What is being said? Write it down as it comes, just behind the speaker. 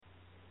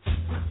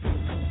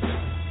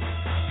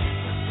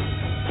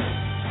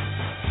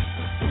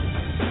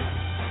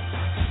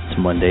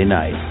Monday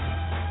night.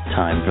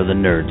 Time for the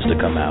nerds to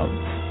come out.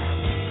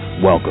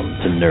 Welcome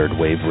to Nerd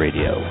Wave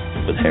Radio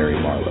with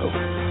Harry Marlow.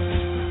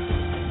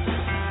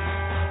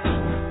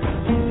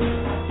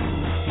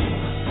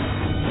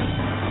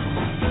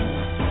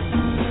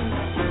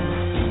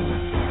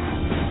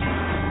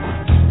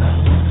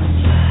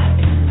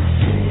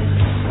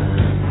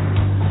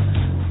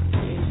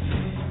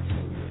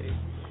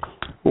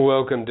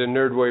 Welcome to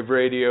Nerd Wave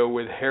Radio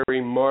with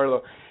Harry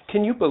Marlow.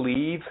 Can you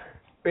believe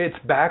it's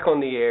back on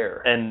the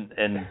air?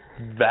 And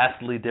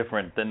vastly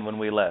different than when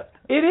we left.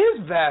 It is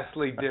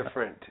vastly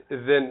different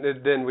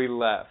than we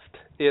left.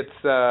 It's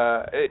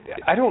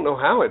I don't know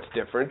how it's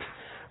different.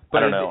 But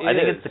I don't know. I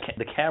think it's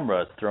the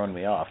camera is throwing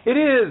me off. It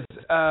is.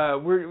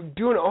 We're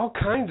doing all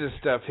kinds of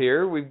stuff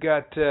here. We've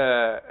got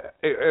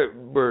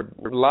we're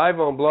live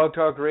on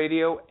BlogTalk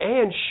Radio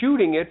and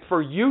shooting it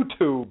for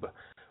YouTube,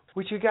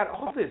 which you got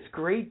all this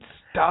great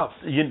stuff.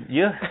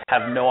 You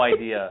have no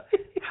idea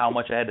how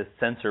much I had to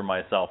censor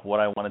myself what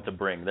I wanted to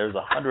bring. There's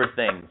 100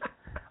 things.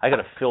 I got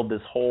to fill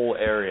this whole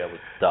area with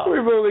stuff. We've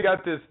only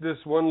got this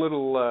one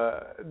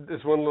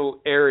little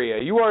area.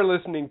 You are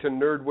listening to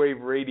Nerd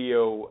Wave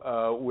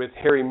Radio with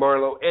Harry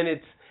Marlow, and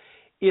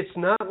it's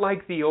not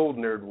like the old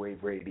Nerd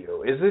Wave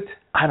Radio, is it?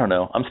 I don't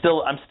know. I'm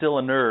still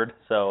a nerd,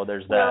 so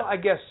there's that. Well, I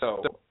guess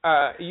so.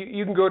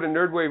 You can go to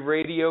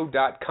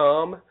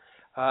nerdwaveradio.com.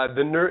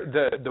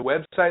 The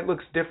website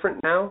looks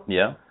different now.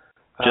 Yeah.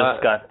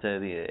 Just got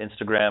the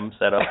Instagram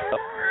set up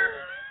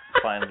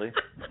finally.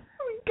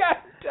 We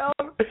got to tell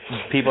them.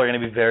 People are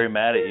going to be very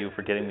mad at you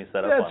for getting me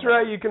set up. That's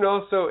right. You can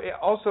also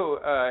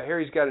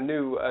Harry's got a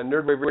new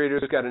Nerdwave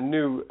Radio's got a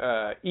new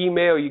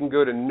email. You can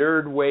go to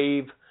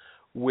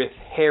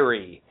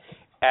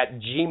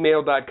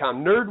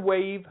nerdwavewithharry@gmail.com.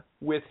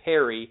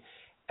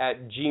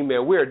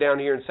 Nerdwavewithharry@gmail. We are down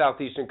here in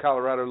southeastern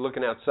Colorado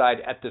looking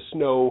outside at the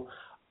snow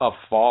of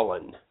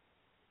fallen.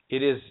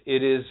 It is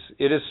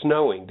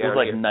snowing down here. It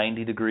was like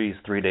 90 degrees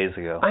 3 days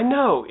ago. I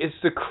know. It's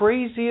the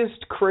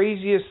craziest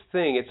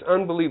thing. It's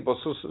unbelievable.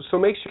 So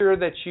make sure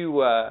that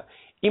you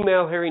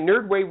email Harry,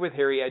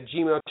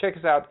 nerdwavewithharry@gmail. Check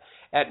us out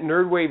at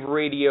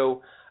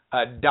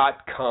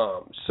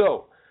nerdwaveradio.com.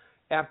 So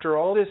after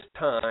all this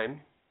time,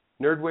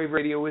 Nerdwave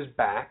Radio is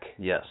back.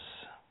 Yes.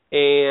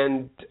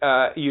 And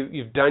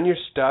you've done your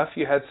stuff.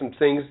 You had some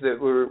things that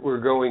were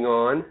going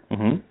on.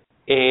 Mm-hmm.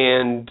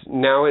 And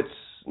now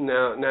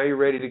now you're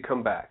ready to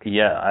come back.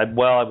 Yeah, I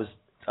was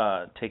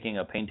taking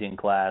a painting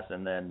class,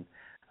 and then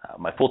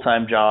my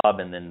full-time job,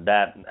 and then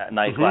that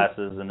night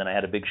classes, and then I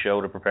had a big show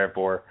to prepare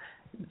for.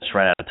 Just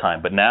ran out of time.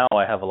 But now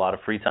I have a lot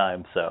of free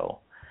time, so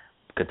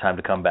good time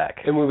to come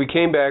back. And when we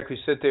came back, we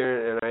sat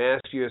there, and I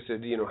asked you, I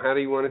said, how do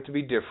you want it to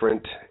be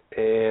different?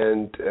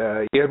 And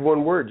you had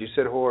one word. You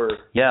said horror.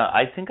 Yeah,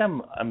 I think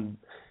I'm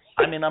a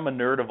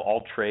nerd of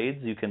all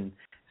trades. You can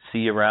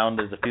see around.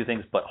 There's a few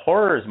things, but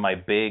horror is my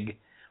big.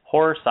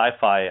 Horror,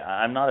 sci-fi.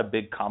 I'm not a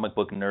big comic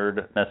book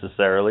nerd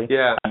necessarily.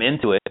 Yeah. I'm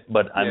into it,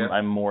 but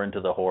I'm more into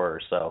the horror.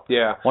 So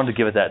yeah, wanted to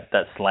give it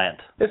that slant.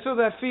 And so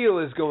that feel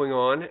is going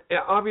on.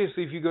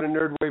 Obviously, if you go to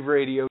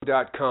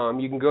nerdwaveradio.com,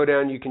 you can go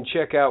down. You can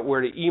check out where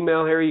to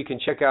email Harry. You can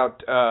check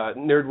out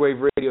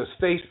Nerdwave Radio's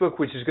Facebook,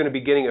 which is going to be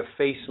getting a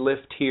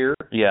facelift here.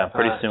 Yeah,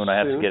 pretty soon. I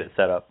have to get it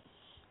set up.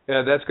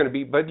 Yeah, that's going to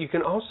be. But you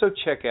can also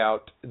check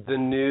out the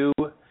new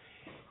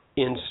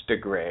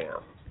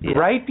Instagram. Yeah.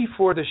 Right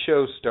before the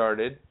show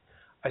started,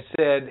 I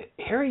said,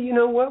 Harry, you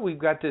know what? We've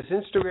got this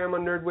Instagram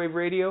on Nerdwave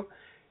Radio.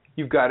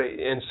 You've got it,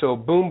 and so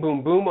boom,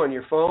 boom, boom on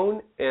your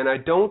phone. And I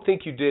don't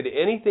think you did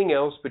anything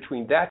else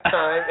between that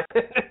time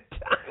and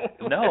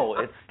time. No,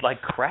 it's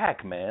like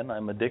crack, man.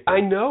 I'm addicted. I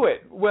know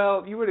it.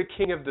 Well, you were the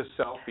king of the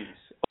selfies.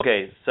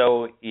 Okay,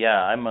 so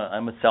yeah, I'm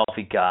a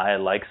selfie guy. I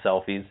like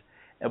selfies.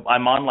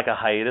 I'm on like a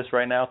hiatus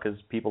right now because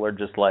people are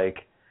just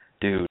like,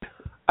 dude.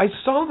 I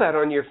saw that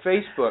on your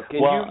Facebook,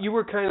 and you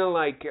were kind of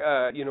like,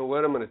 you know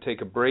what, I'm going to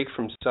take a break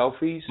from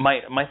selfies.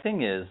 My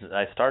thing is,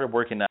 I started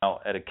working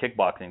out at a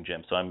kickboxing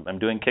gym, so I'm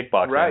doing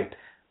kickboxing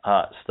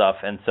stuff,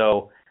 and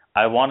so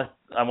I want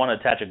to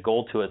attach a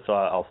goal to it, so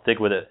I'll stick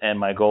with it. And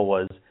my goal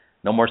was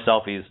no more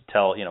selfies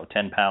till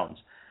 10 pounds.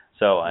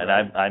 So and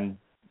I'm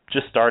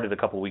just started a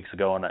couple weeks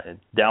ago, and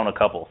down a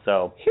couple.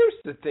 So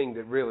here's the thing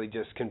that really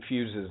just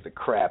confuses the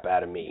crap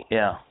out of me.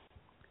 Yeah,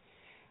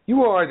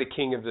 you are the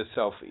king of the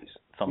selfies.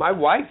 My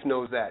wife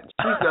knows that.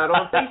 She's not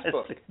on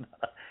Facebook.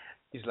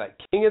 She's like,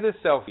 king of the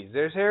selfies.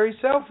 There's Harry's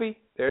selfie.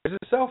 There's a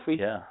selfie.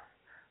 Yeah.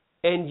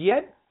 And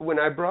yet, when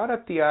I brought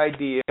up the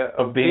idea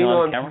of being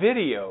on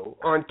video,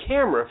 on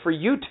camera for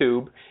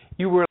YouTube,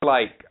 you were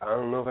like, I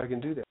don't know if I can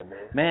do that,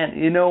 man.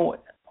 Man,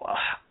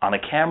 on a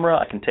camera,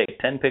 I can take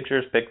 10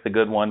 pictures, pick the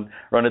good one,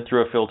 run it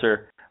through a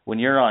filter. When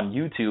you're on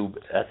YouTube,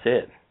 that's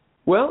it.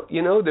 Well,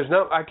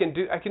 I can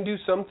do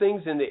some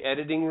things in the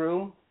editing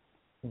room.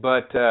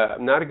 But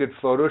I'm not a good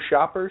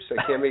Photoshopper, so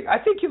I can't make. I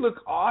think you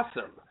look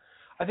awesome.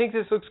 I think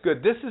this looks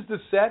good. This is the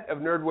set of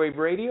Nerdwave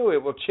Radio.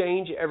 It will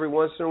change every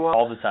once in a while.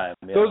 All the time.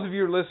 Yeah. Those of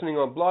you who are listening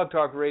on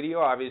BlogTalk Radio,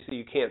 obviously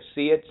you can't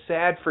see it.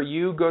 Sad for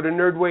you. Go to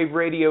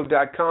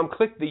nerdwaveradio.com.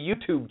 Click the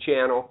YouTube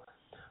channel.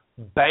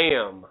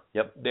 bam.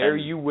 Yep. There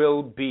you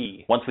will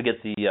be. Once we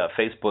get the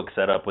Facebook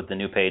set up with the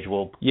new page,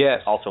 we'll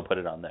also put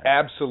it on there.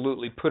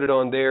 Absolutely. Put it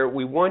on there.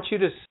 We want you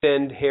to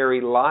send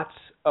Harry lots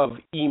of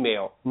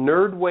email.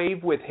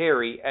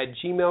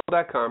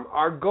 nerdwavewithharry@gmail.com.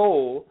 Our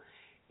goal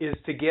is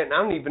to get, and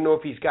I don't even know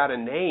if he's got a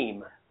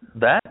name.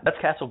 That's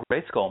Castle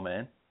Grayskull,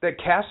 man. The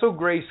Castle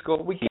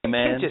Grayskull. We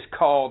can't just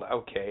call,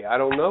 okay, I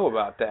don't know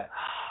about that.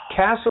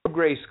 Castle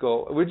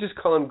Grayskull. We'll just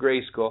call him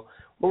Grayskull.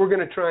 What we're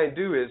going to try and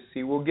do is,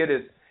 we'll get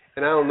his,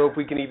 and I don't know if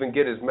we can even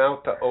get his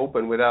mouth to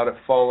open without it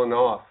falling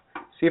off.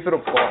 See if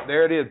it'll fall.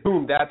 There it is.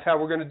 Boom. That's how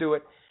we're going to do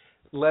it.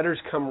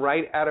 Letters come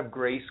right out of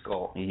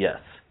Grayskull.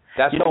 Yes.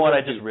 That's you know what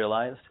I just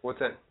realized? What's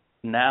that?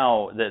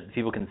 Now that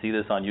people can see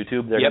this on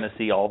YouTube, they're going to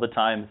see all the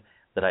times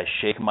that I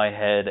shake my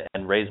head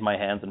and raise my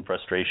hands in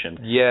frustration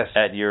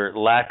at your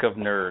lack of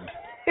nerd.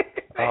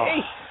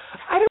 Hey,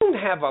 I don't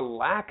have a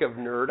lack of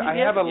nerd. I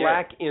have a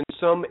lack in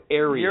some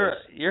areas.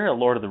 You're a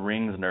Lord of the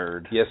Rings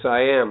nerd. Yes, I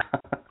am.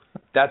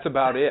 That's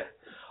about it.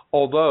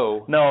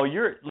 Although... No,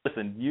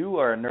 listen, you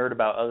are a nerd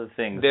about other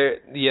things.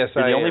 Yes,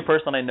 You're the only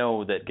person I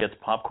know that gets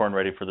popcorn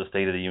ready for the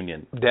State of the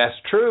Union. That's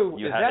true.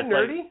 Is that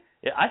nerdy?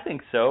 Yeah, I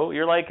think so.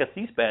 You're like a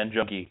C-SPAN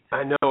junkie.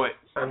 I know it.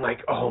 I'm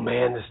like, oh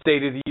man, the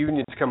State of the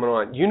Union's coming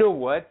on. You know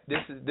what? This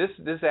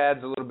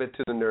adds a little bit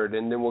to the nerd,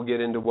 and then we'll get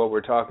into what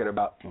we're talking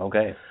about.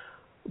 Okay.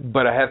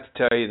 But I have to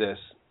tell you this.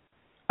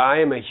 I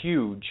am a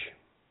huge.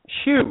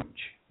 It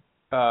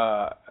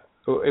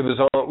was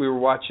on. We were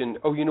watching.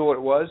 Oh, you know what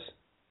it was?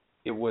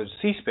 It was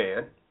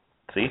C-SPAN.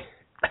 See?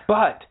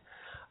 But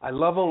I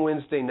love on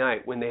Wednesday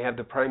night when they have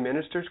the Prime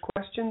Minister's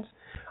questions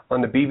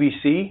on the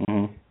BBC,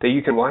 that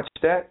you can watch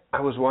that.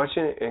 I was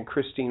watching it, and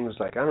Christine was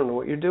like, I don't know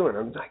what you're doing.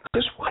 I'm like,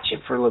 just watch it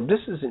for a little.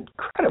 This is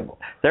incredible.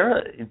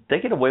 They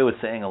get away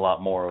with saying a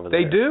lot more over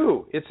there. They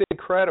do. It's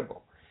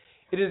incredible.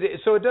 It is.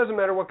 So it doesn't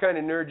matter what kind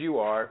of nerd you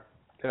are.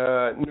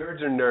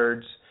 Nerds are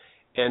nerds.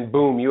 And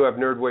boom, you have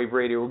Nerdwave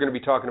Radio. We're going to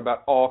be talking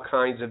about all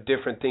kinds of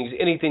different things.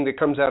 Anything that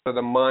comes out of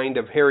the mind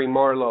of Harry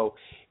Marlow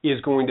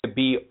is going to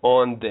be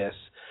on this.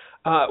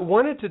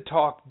 Wanted to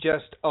talk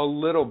just a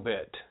little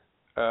bit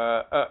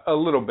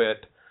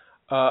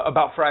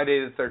about Friday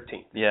the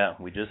 13th. Yeah,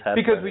 we just had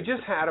we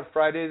just had a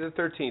Friday the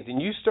 13th,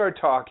 and you start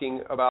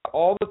talking about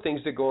all the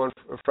things that go on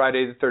for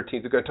Friday the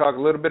 13th. We're going to talk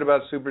a little bit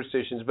about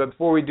superstitions, but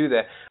before we do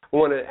that, I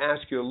want to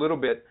ask you a little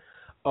bit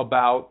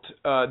about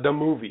the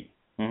movie.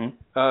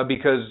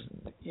 Because,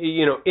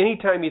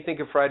 anytime you think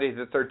of Friday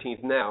the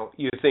 13th now,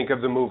 you think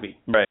of the movie.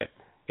 Right.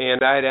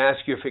 And I'd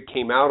ask you if it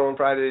came out on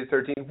Friday the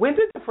 13th. When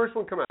did the first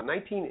one come out?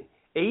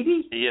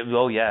 1980?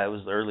 Yeah, it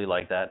was early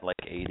like that,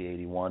 like 80,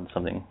 81,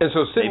 something. And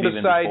so sitting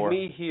beside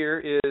me here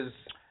is,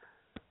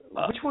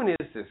 which one is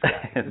this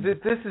guy?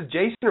 This is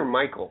Jason or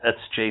Michael? That's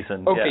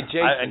Jason. Okay,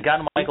 Jason. I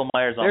got Michael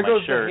Myers on my shirt. There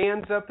goes the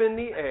hands up in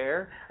the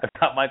air. I've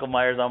got Michael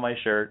Myers on my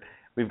shirt.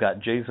 We've got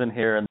Jason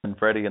here and then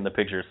Freddie in the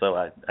picture, so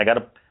I got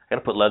to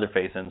put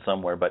Leatherface in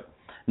somewhere, but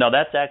no,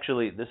 this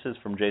is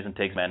from Jason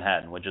Takes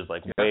Manhattan, which is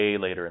like way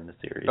later in the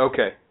series.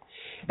 Okay.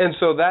 And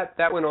so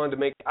that went on to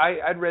make,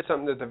 I'd read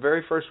something that the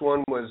very first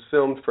one was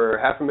filmed for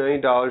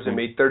 $500,000 and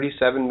made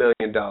 $37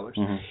 million.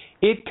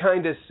 It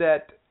kind of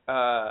set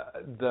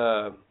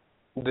the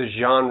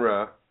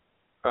genre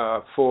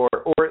for,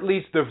 or at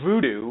least the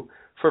voodoo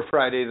for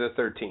Friday the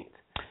 13th.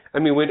 I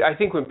mean, I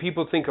think when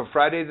people think of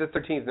Friday the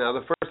 13th now,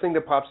 the first thing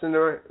that pops in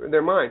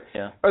their mind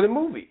are the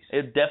movies.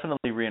 It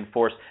definitely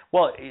reinforced.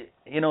 Well, the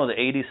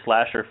 80s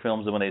slasher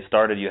films, when they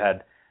started, you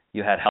had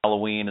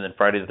Halloween and then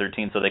Friday the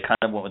 13th, so they kind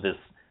of went with this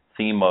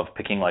theme of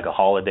picking like a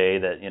holiday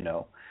that,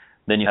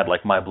 then you had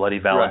like My Bloody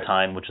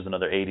Valentine, which is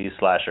another 80s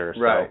slasher.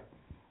 So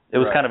it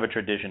was kind of a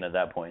tradition at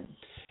that point.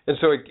 And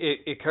so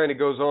it kind of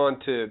goes on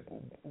to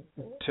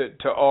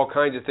all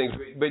kinds of things.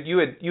 But you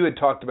had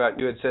talked about,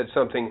 you had said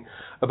something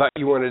about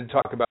you wanted to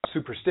talk about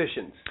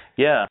superstitions.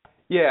 Yeah.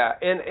 Yeah,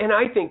 and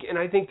I think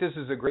this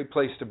is a great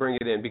place to bring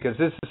it in, because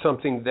this is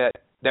something that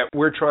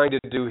we're trying to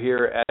do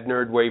here at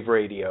Nerdwave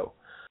Radio.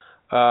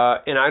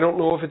 And I don't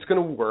know if it's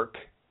going to work,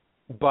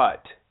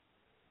 but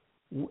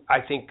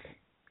I think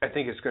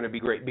it's going to be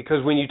great,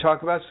 because when you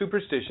talk about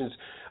superstitions,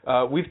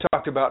 we've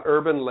talked about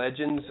urban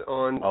legends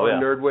on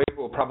Nerdwave.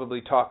 We'll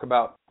probably talk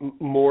about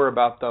more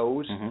about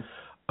those.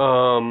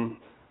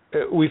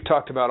 We've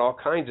talked about all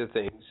kinds of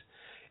things,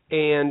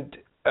 and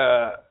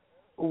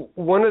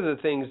one of the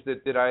things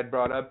that I had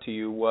brought up to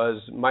you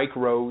was Mike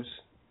Rowe's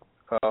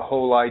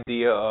whole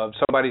idea of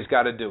somebody's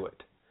got to do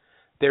it.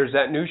 There's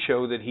that new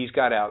show that he's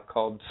got out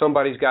called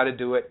Somebody's Got to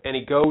Do It, and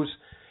he goes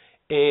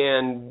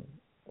and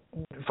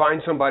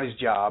finds somebody's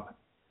job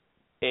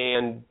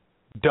and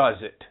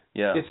does it.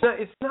 Yeah.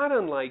 It's not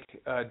unlike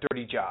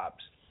Dirty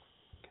Jobs,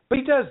 but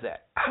he does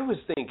that. I was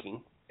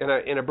thinking, and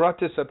I brought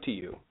this up to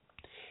you,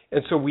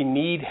 and so we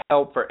need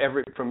help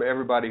from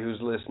everybody who's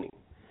listening.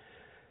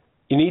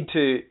 You need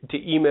to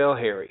email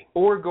Harry,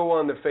 or go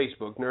on the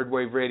Facebook,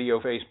 Nerdwave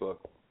Radio Facebook,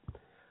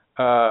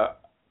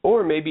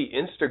 or maybe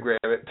Instagram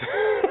it.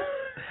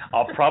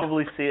 I'll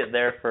probably see it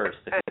there first.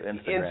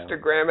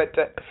 Instagram it.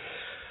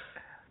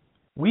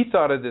 We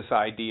thought of this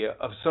idea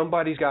of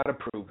somebody's got to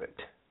prove it.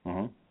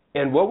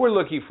 And what we're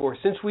looking for,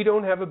 since we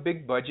don't have a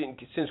big budget, and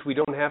since we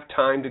don't have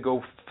time to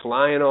go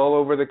flying all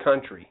over the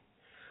country,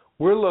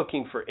 we're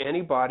looking for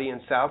anybody in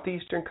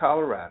southeastern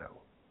Colorado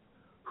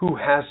who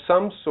has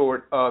some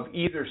sort of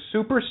either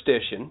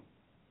superstition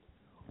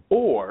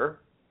or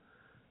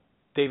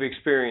they've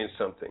experienced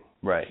something.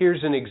 Right.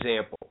 Here's an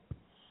example.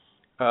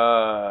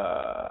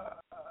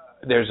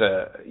 There's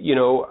a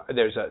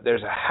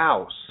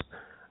house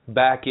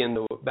back in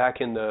the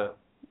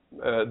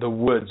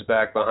woods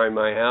back behind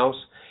my house,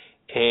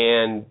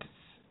 and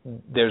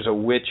there's a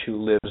witch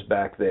who lives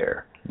back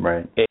there.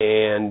 Right.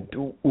 And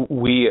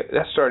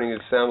that's starting to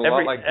sound a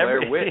lot like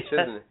Blair Witch,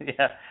 isn't it?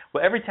 Yeah.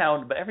 Well, every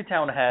town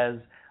has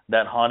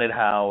that haunted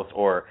house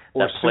or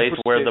that place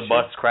where the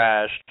bus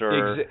crashed,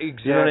 or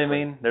exactly. You know what I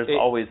mean? There's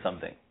always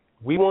something.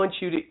 We want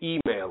you to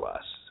email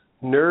us,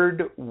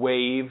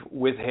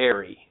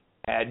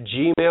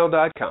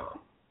 nerdwavewithharry@gmail.com,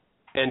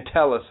 and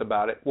tell us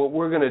about it. What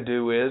we're going to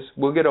do is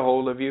we'll get a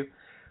hold of you.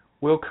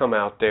 We'll come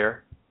out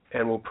there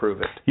and we'll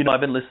prove it. You know,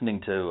 I've been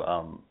listening to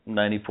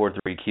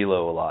 94.3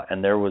 Kilo a lot,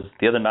 and there was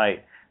the other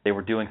night they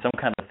were doing some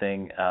kind of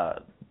thing,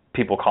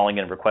 people calling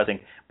in and requesting,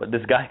 but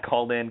this guy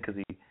called in because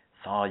he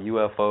saw a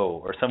UFO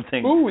or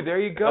something. Ooh, there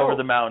you go. Over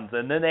the mountains,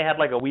 and then they had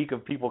like a week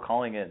of people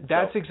calling in.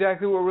 That's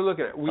exactly what we're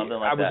looking at.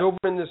 I was over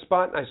in this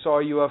spot and I saw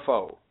a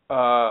UFO.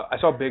 I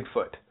saw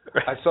Bigfoot.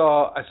 I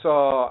saw a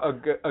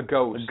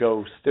ghost. A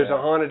ghost. There's a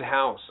haunted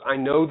house. I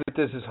know that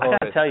this is haunted.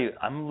 I gotta tell you,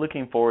 I'm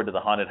looking forward to the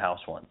haunted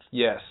house ones.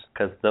 Yes.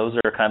 Because those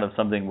are kind of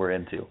something we're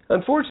into.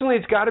 Unfortunately,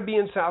 it's got to be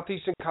in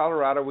southeastern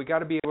Colorado. We got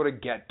to be able to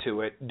get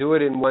to it, do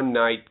it in one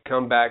night,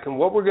 come back, and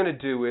what we're going to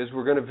do is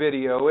we're going to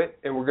video it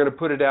and we're going to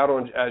put it out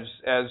on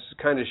as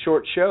kind of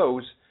short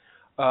shows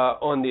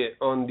on the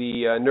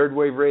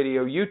Nerdwave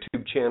Radio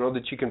YouTube channel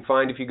that you can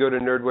find if you go to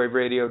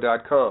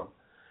nerdwaveradio.com.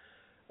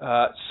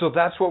 So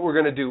that's what we're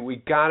going to do. We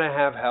got to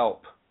have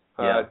help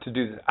to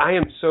do this. I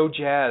am so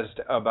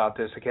jazzed about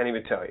this. I can't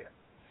even tell you.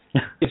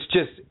 It's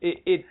just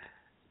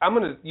I'm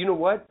going to, you know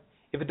what?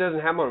 If it doesn't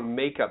have a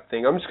makeup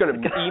thing, I'm just going to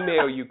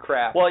email you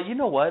crap. Well, you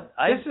know what?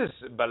 This is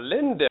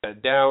Belinda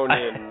down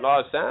in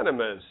Los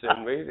Animas,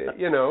 and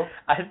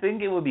I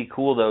think it would be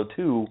cool though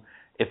too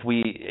if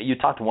you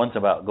talked once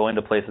about going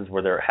to places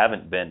where there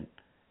haven't been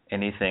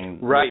anything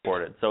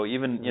reported. So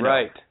even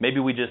maybe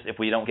if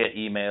we don't get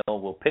email,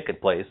 we'll pick a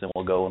place and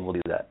we'll go and we'll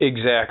do that.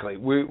 Exactly.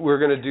 We're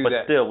going to do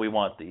that. But still, we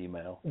want the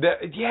email.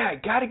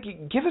 Got to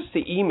give us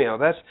the email.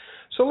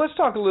 So let's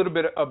talk a little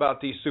bit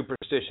about these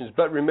superstitions.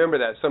 But remember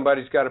that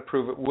somebody's got to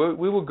prove it.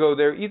 We will go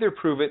there, either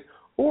prove it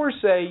or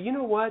say, you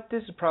know what,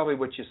 this is probably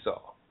what you saw.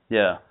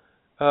 Yeah.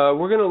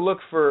 We're going to look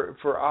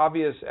for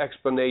obvious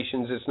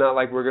explanations. It's not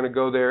like we're going to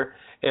go there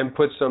and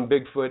put some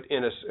Bigfoot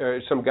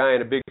some guy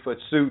in a Bigfoot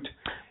suit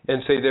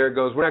and say, there it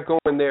goes. We're not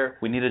going there.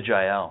 We need a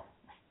Jael.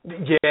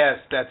 Yes,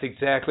 that's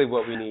exactly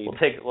what we need.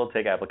 We'll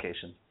take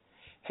applications.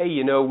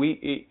 Hey,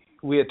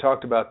 we had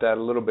talked about that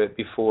a little bit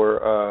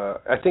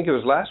before. I think it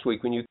was last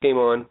week when you came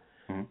on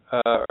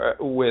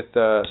with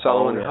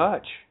Solomon and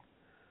Hutch.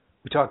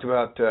 We talked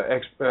about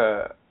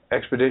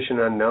Expedition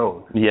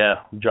Unknown.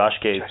 Yeah, Josh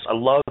Gates. I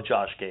love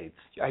Josh Gates.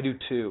 I do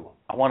too.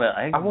 I want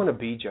to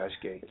be Josh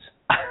Gates.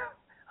 I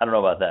don't know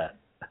about that.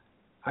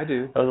 I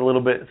do. I was a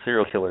little bit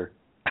serial killer.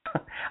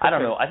 I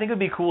don't know. I think it would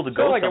be cool to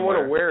go somewhere. It's not like I want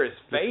to wear his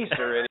face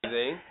or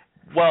anything.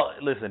 Well,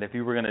 listen, if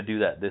you were going to do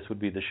that, this would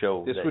be the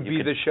show. This would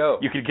be the show.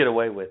 You could get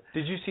away with.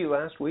 Did you see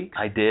last week?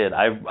 I did.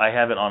 I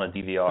have it on a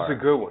DVR. It was a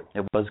good one.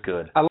 It was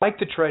good. I like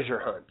the treasure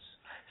hunts.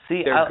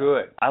 See, they're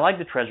good. I like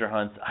the treasure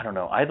hunts. I don't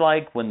know. I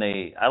like when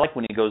he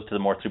goes to the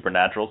more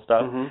supernatural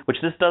stuff, which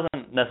this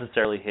doesn't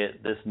necessarily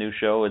hit this new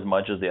show as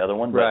much as the other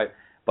one,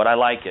 but I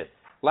like it.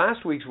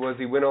 Last week's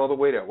he went all the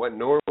way to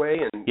Norway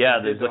and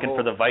they're looking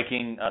for the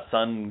Viking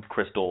sun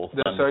crystal.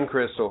 The sun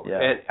crystal.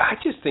 Yeah. And I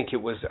just think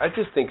it was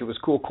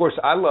cool. Of course,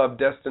 I love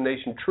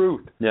Destination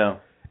Truth. Yeah.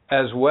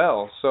 As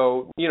well.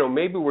 So,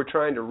 maybe we're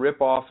trying to rip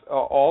off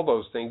all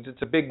those things.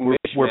 It's a big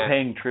mishmash. We're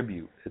paying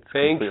tribute. It's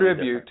paying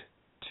tribute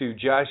to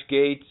Josh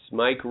Gates,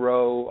 Mike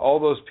Rowe, all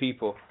those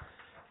people.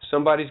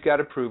 Somebody's got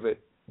to prove it.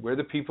 We're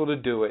the people to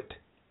do it.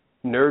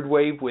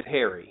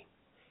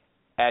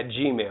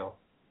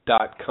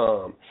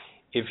 nerdwavewithharry@gmail.com.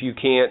 If you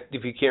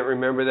can't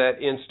remember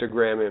that,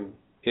 Instagram him.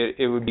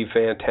 It would be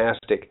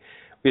fantastic.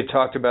 We had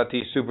talked about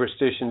these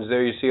superstitions.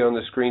 There you see on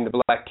the screen, the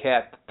Black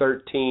Cat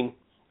 13.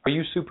 Are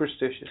you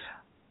superstitious?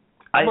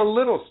 I'm a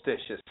little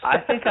stitious. I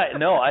think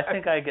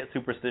I get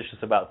superstitious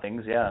about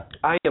things, yeah.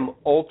 I am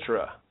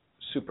ultra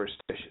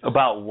superstitious.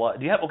 About what?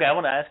 I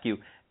want to ask you,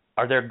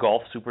 are there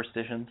golf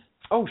superstitions?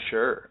 Oh,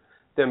 sure.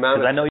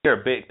 Because I know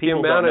you're a big.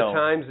 People the amount don't of know.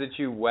 times that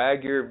you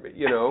wag your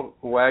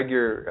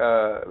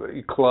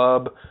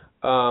club,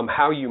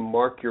 how you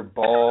mark your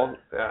ball.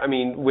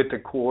 With the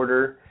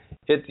quarter.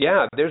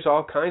 There's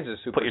all kinds of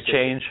superstitions. Put your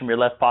change from your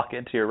left pocket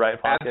into your right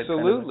pocket.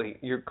 Absolutely,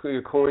 your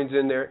coins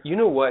in there. You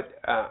know what?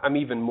 I'm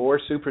even more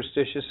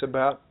superstitious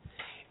about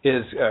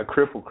is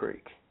Cripple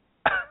Creek.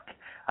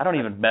 I don't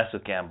even mess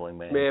with gambling,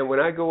 man. Man, when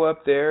I go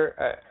up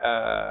there,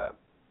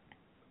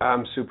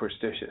 I'm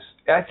superstitious.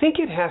 I think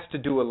it has to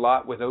do a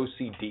lot with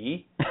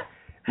OCD.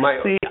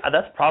 See,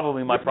 that's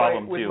probably my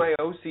problem too. With my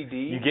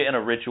OCD. You get in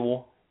a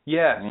ritual.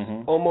 Yes,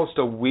 almost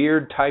a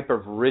weird type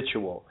of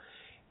ritual.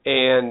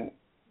 And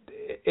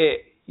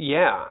it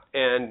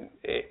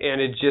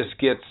just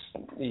gets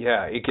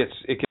it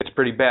gets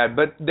pretty bad.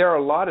 But there are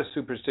a lot of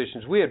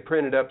superstitions. We had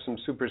printed up some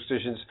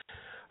superstitions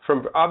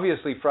from,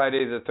 obviously,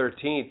 Friday the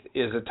 13th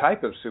is a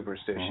type of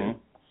superstition.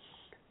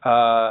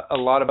 A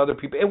lot of other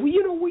people, and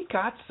we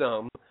got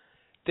some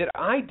that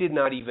I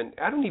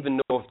don't even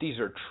know if these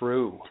are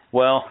true.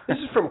 Well, this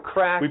is from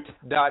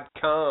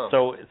cracked.com.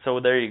 So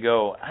there you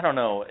go. I don't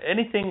know.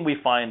 Anything we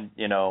find,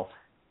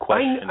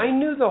 questionable. I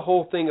knew the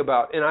whole thing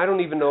about, and I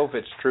don't even know if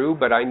it's true,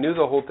 but I knew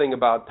the whole thing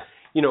about,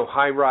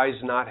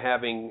 high-rise not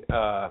having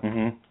a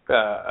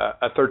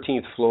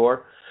 13th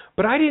floor.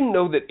 But I didn't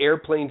know that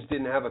airplanes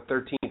didn't have a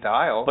 13th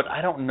aisle. But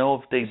I don't know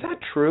if they... Is that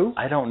true?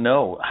 I don't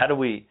know. How do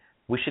we...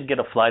 We should get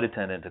a flight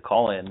attendant to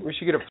call in. We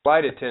should get a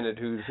flight attendant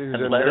who's a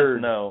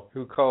nerd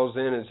who calls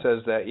in and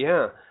says that,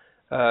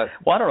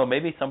 well, I don't know.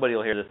 Maybe somebody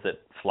will hear this that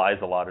flies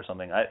a lot or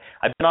something.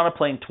 I've been on a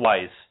plane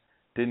twice.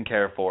 Didn't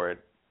care for it.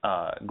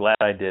 Glad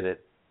I did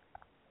it.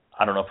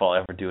 I don't know if I'll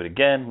ever do it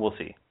again. We'll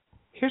see.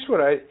 Here's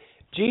what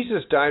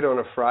Jesus died on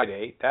a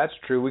Friday. That's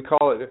true. We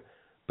call it.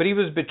 But he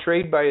was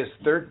betrayed by his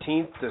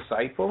 13th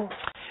disciple?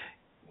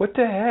 What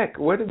the heck?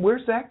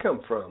 Where's that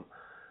come from?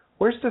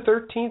 Where's the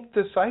 13th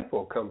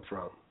disciple come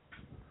from?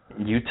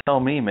 You tell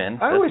me, man.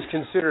 I always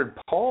considered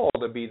Paul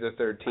to be the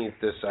 13th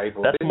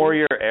disciple. That's more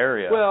your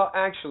area. Well,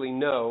 actually,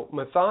 no.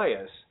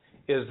 Matthias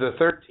is the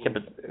 13th. Yeah,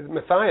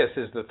 Matthias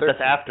is the 13th. That's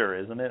after,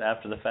 isn't it?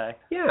 After the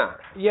fact? Yeah.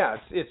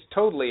 It's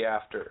totally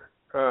after.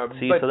 So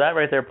that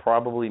right there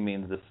probably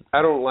means this.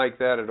 I don't like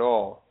that at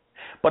all.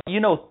 But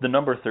the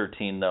number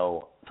 13,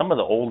 though, some of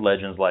the old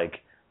legends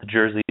like the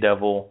Jersey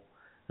Devil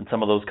and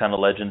some of those kind of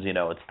legends,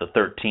 it's the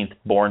 13th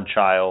born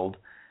child.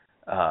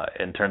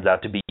 And turns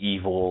out to be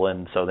evil,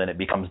 and so then it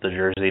becomes the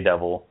Jersey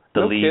Devil.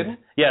 The Leeds. Kidding?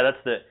 Yeah,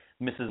 that's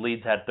Mrs.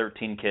 Leeds had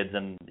 13 kids,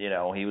 and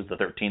he was the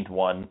 13th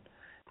one,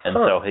 and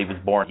so he was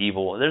born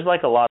evil. There's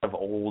like a lot of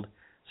old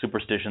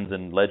superstitions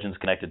and legends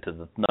connected to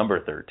the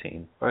number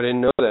 13. I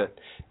didn't know that.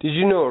 Did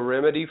you know a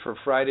remedy for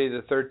Friday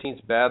the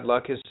 13th bad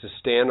luck is to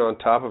stand on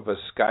top of a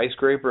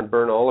skyscraper and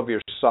burn all of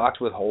your socks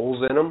with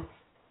holes in them?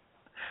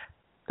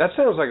 That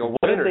sounds like a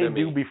winner to me. What did they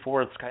do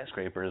before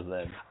skyscrapers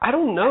then? I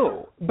don't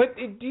know. But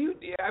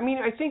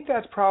I think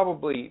that's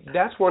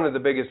one of the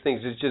biggest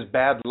things. It's just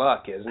bad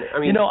luck, isn't it?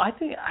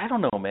 I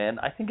don't know, man.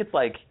 I think it's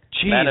like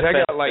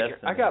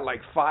I got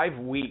like 5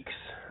 weeks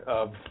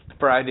of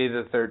Friday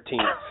the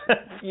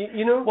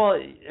 13th. Well,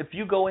 if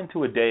you go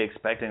into a day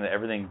expecting that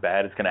everything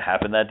bad is going to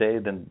happen that day,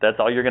 then that's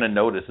all you're going to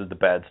notice is the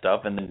bad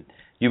stuff, and then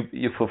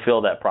you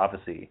fulfill that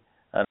prophecy.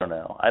 I don't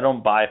know. I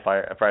don't buy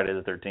Friday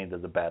the 13th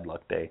as a bad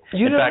luck day.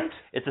 In fact,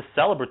 it's a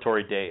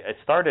celebratory day. It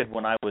started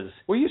when I was...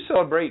 Well, you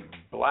celebrate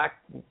Black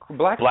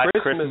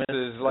Christmas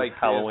is like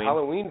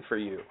Halloween for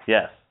you.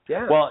 Yes.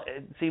 Yeah. Well,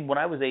 see, when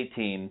I was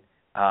 18,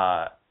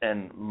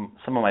 and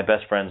some of my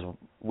best friends,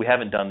 we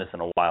haven't done this in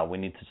a while. We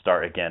need to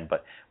start again.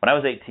 But when I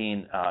was 18,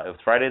 it was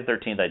Friday the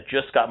 13th. I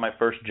just got my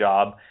first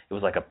job. It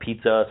was like a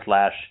pizza /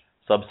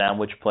 sub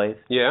sandwich place.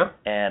 Yeah.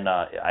 And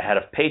I had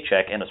a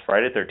paycheck, and it was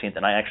Friday the 13th,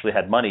 and I actually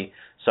had money.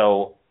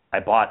 So I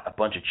bought a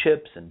bunch of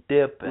chips and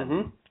dip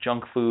and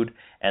junk food,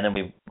 and then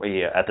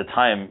we at the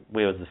time, it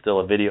was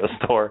still a video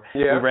store.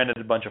 Yeah. We rented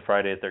a bunch of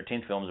Friday the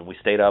 13th films, and we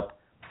stayed up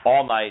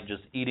all night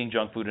just eating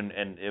junk food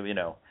and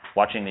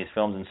watching these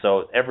films. And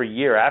so every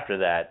year after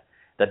that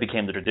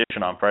became the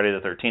tradition on Friday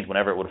the 13th.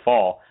 Whenever it would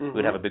fall,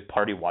 we'd have a big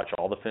party, watch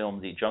all the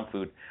films, eat junk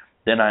food.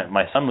 Then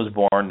my son was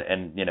born,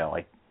 and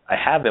I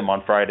have him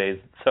on Fridays,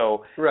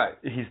 so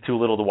he's too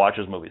little to watch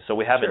his movies. So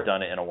we haven't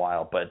done it in a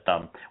while, but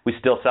we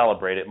still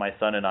celebrate it. My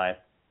son and I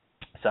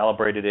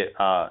celebrated it.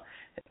 I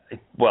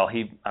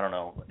don't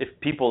know. If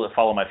people that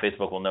follow my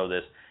Facebook will know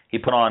this. He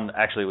put on,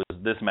 actually it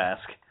was this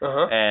mask,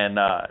 and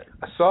I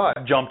saw it.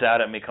 Jumped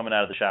out at me coming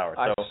out of the shower.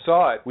 So I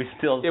saw it. We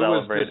still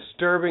celebrate it. It was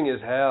disturbing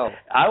as hell.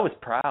 I was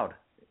proud.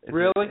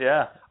 Really?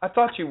 Yeah. I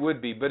thought you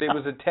would be, but it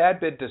was a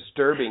tad bit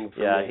disturbing for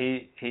me. Yeah,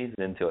 he's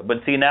into it. But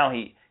see, now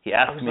he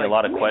asks me a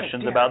lot of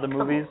questions about the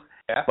movies,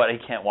 but he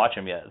can't watch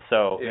them yet,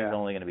 so he's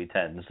only going to be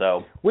 10.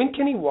 So when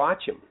can he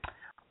watch them?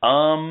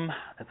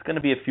 It's going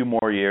to be a few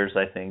more years,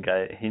 I think.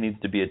 He needs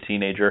to be a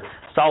teenager,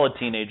 solid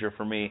teenager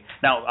for me.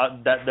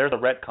 Now, there's a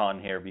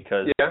retcon here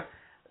because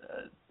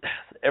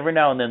every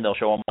now and then they'll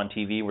show him on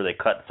TV where they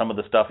cut some of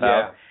the stuff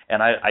out,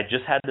 and I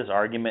just had this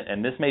argument,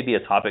 and this may be a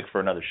topic for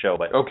another show,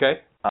 but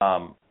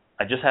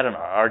I just had an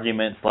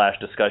argument /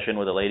 discussion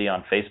with a lady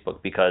on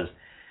Facebook because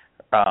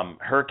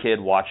her kid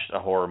watched a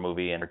horror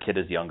movie, and her kid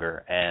is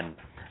younger, and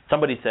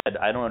somebody said,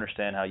 I don't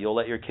understand how you'll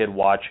let your kid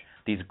watch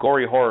these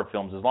gory horror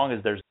films as long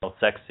as there's no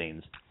sex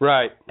scenes.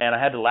 Right. And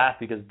I had to laugh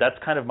because that's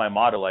kind of my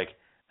motto. Like,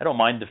 I don't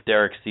mind if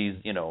Derek sees,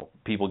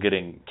 people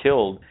getting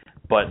killed,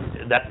 but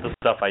that's the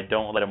stuff I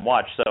don't let him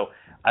watch. So,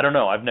 I don't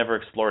know. I've never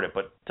explored it,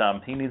 but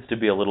he needs to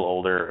be a little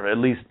older, at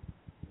least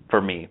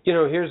for me.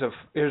 Here's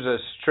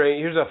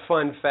a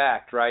fun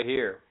fact right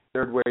here.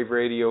 Nerd Wave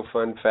Radio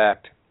fun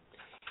fact.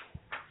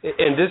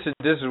 And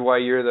this is why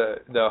you're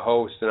the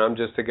host, and I'm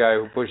just the guy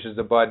who pushes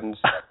the buttons.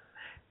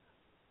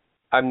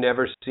 I've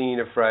never seen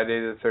a Friday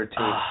the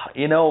 13th.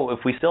 You know, if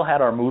we still had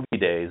our movie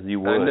days, you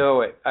would. I know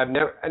it. I've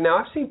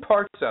seen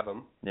parts of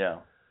them. Yeah.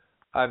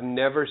 I've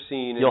never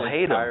seen You'll an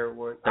hate entire them.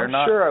 one. I'm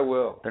sure I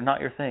will. They're not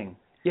your thing.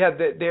 Yeah,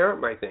 they aren't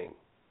my thing.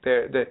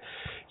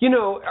 You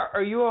know,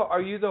 are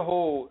you the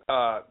whole?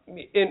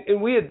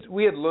 And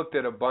we had looked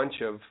at a bunch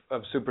of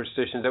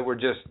superstitions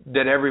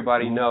that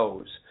everybody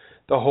knows.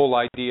 The whole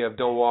idea of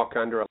don't walk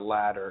under a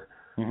ladder.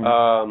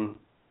 Mm-hmm.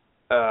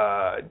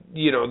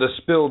 You know, the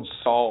spilled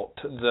salt,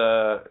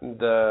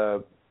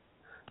 the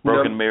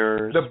broken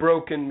mirrors. The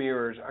broken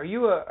mirrors. Are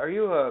you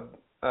a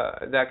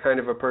that kind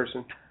of a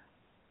person?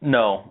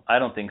 No, I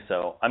don't think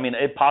so. I mean,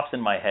 it pops in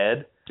my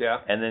head. Yeah.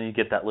 And then you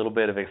get that little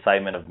bit of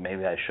excitement of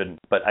maybe I shouldn't.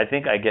 But I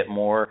think I get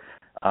more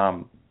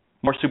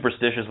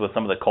superstitious with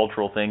some of the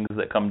cultural things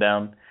that come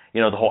down.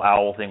 You know, the whole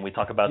owl thing. We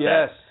talk about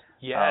that.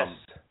 Yes.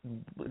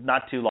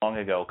 Not too long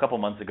ago, a couple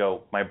months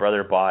ago, my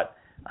brother bought,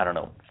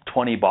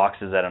 20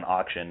 boxes at an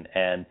auction,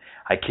 and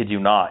I kid you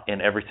not,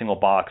 in every single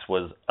box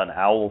was an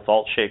owl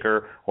salt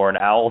shaker or an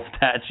owl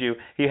statue.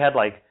 He had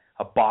like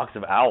a box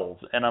of owls,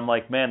 and I'm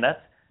like, man, that's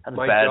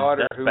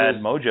bad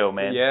mojo,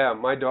 man. Yeah,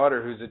 my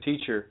daughter, who's a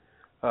teacher,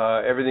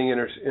 everything in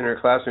her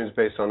classroom is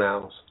based on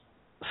owls.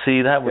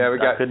 See, I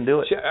couldn't do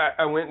it.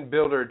 I went and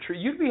built her a tree.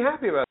 You'd be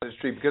happy about this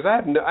tree because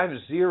I have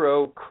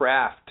zero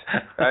craft.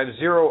 I have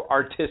zero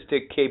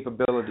artistic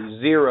capability,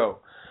 zero.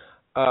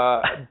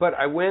 But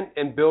I went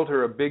and built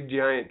her a big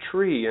giant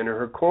tree in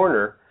her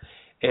corner,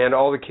 and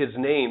all the kids'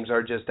 names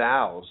are just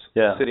owls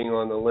sitting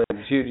on the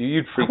limbs.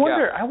 You'd freak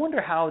out. I wonder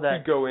how that.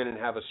 You'd go in and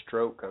have a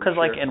stroke. Because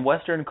like in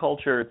Western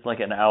culture, it's like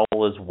an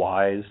owl is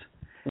wise.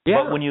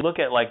 Yeah. But when you look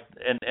at like,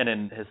 and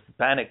in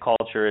Hispanic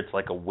culture, it's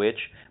like a witch.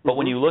 But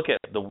when you look at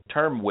the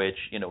term witch,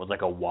 it was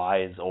like a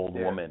wise old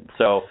woman.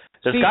 So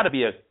there's got to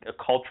be a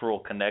cultural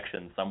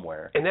connection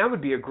somewhere. And that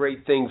would be a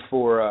great thing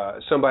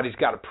for somebody's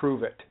got to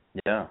prove it.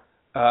 Yeah.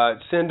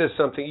 Send us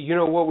something. You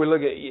know what we're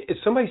looking at? Has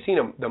somebody seen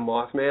the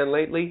Mothman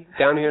lately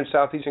down here in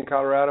southeastern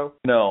Colorado?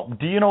 No.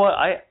 Do you know what?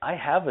 I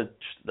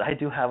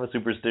do have a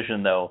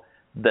superstition though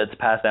that's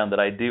passed down that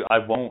I do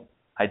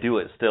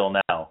it still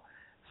now.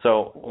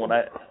 So when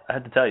I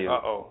had to tell you.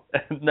 Uh-oh.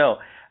 No.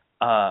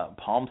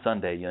 Palm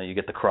Sunday, you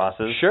get the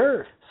crosses.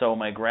 Sure. So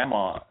my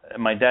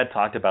dad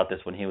talked about this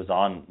when he was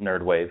on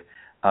Nerdwave.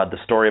 The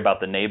story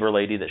about the neighbor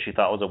lady that she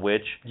thought was a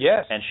witch.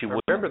 Yes, and I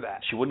remember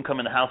that. She wouldn't come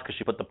in the house because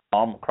she put the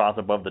palm cross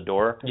above the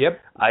door.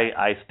 Yep.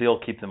 I still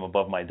keep them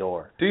above my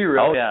door. Do you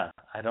really? Oh, yeah.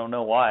 I don't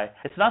know why.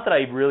 It's not that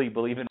I really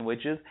believe in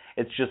witches.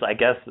 It's just, I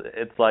guess,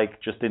 it's like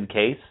just in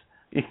case.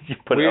 You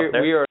put it up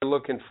there. We are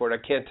looking for it.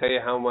 I can't tell you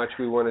how much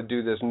we want to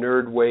do this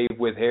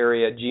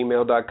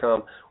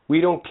nerdwavewithharry@gmail.com.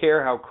 We don't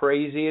care how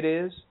crazy it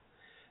is.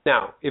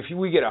 Now, if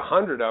we get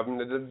 100 of them,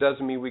 that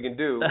doesn't mean we can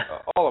do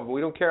all of them.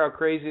 We don't care how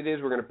crazy it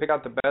is. We're going to pick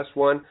out the best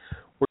one.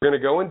 We're going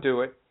to go and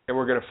do it, and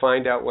we're going to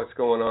find out what's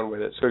going on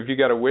with it. So if you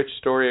got a witch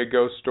story, a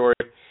ghost story,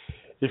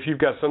 if you've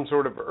got some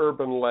sort of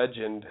urban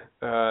legend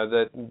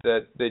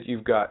that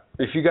you've got,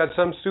 if you got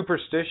some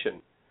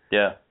superstition,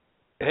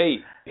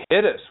 hey,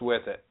 hit us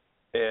with it,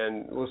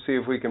 and we'll see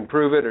if we can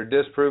prove it or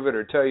disprove it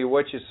or tell you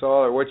what you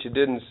saw or what you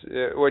didn't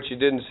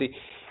see.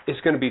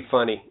 It's going to be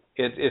funny.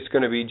 It's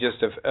going to be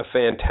just a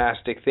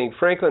fantastic thing.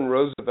 Franklin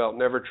Roosevelt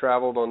never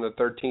traveled on the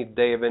 13th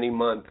day of any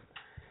month.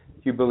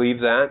 You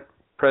believe that?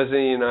 President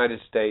of the United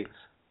States.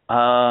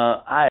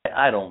 I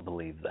don't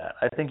believe that.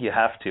 I think you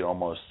have to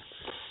almost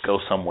go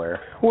somewhere.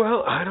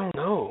 Well, I don't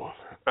know.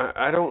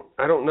 I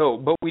don't know.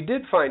 But we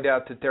did find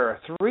out that there are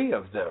 3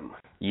 of them.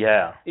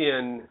 Yeah.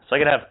 So I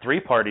could have 3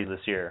 parties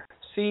this year.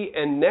 See,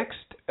 and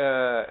next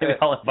maybe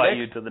I'll invite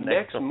you to the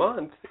next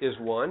month is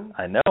one.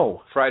 I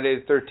know. Friday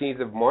the 13th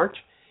of March.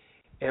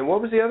 And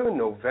what was the other one?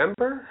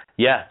 November?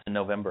 Yeah, in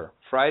November.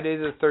 Friday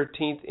the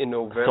 13th in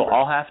November. So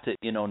I'll have to,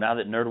 now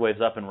that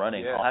Nerdwave's up and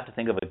running, I'll have to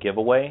think of a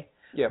giveaway.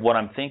 Yep. What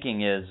I'm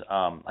thinking is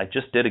I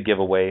just did a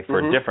giveaway for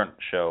a different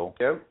show,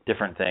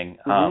 different thing.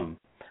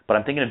 But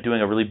I'm thinking of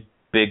doing a really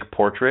big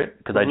portrait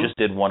because I just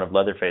did one of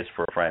Leatherface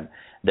for a friend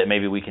that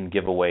maybe we can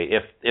give away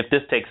if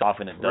this takes off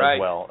and it does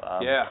well.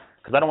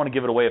 Because I don't want to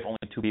give it away if only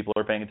 2 people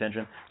are paying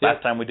attention.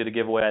 Last time we did a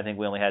giveaway, I think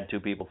we only had 2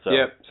 people. So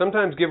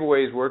sometimes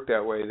giveaways work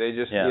that way. They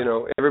just,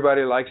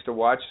 everybody likes to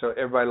watch, so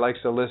everybody likes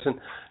to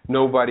listen.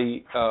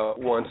 Nobody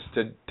wants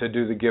to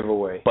do the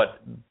giveaway. But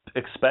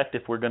expect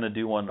if we're going to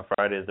do one on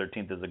Friday the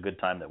 13th is a good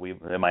time that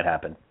it might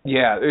happen.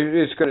 Yeah,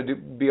 it's going to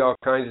be all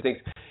kinds of things.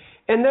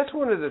 And that's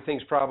one of the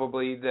things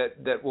probably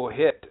that will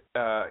hit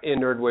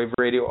in Nerdwave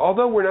Radio.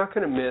 Although we're not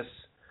going to miss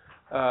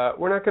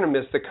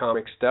the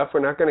comic stuff. We're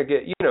not going to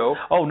get,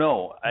 Oh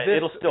no,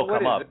 it'll still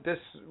come up.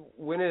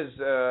 When is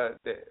the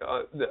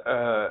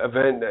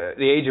event,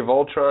 the Age of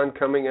Ultron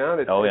coming out?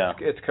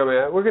 It's coming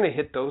out. We're going to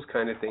hit those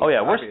kind of things. Oh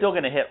yeah, we're still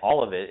going to hit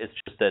all of it. It's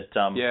just that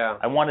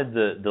I wanted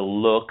the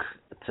look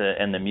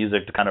and the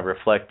music to kind of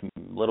reflect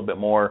little bit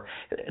more.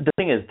 The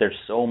thing is, there's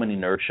so many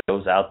nerd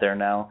shows out there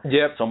now.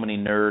 Yep. So many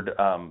nerd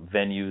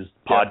venues,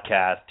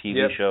 podcasts,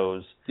 TV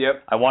shows.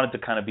 Yep. I wanted to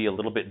kind of be a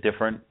little bit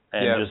different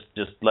and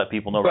just let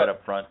people know right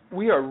up front.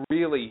 We are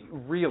really,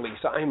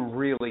 so I'm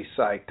really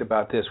psyched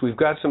about this. We've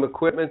got some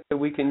equipment that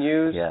we can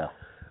use. Yeah.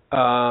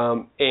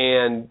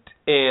 And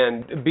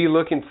be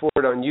looking for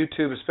it on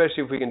YouTube,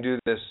 especially if we can do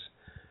this.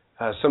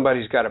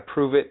 Somebody's got to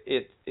prove it.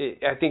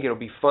 I think it'll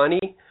be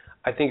funny.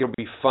 I think it'll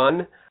be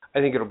fun. I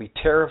think it'll be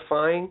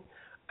terrifying.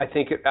 I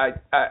think I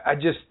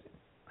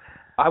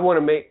want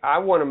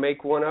to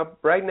make one up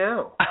right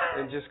now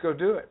and just go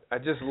do it. I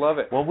just love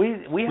it. Well, we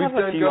have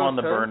a few on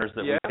the burners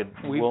that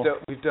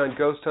we've done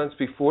ghost hunts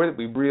before that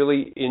we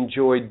really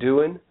enjoyed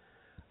doing.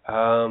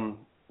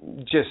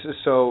 Just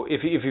so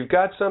if you've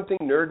got something,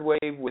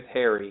 Nerdwave with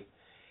Harry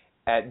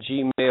at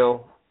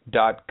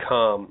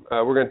gmail.com.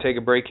 We're going to take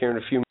a break here in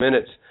a few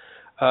minutes.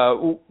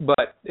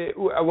 But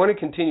I want to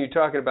continue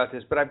talking about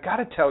this, but I've got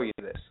to tell you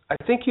this. I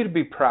think you'd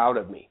be proud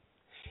of me.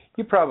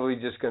 You're probably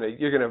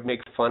you're going to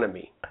make fun of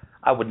me.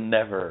 I would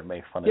never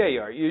make fun of you. Yeah,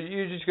 you are.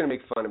 You're just going to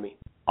make fun of me.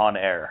 On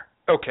air.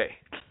 Okay.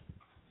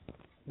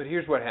 But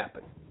here's what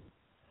happened.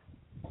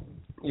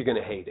 You're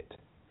going to hate it.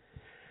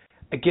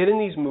 I get in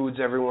these moods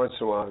every once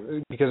in a while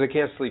because I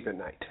can't sleep at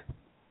night.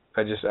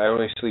 I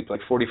only sleep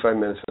like 45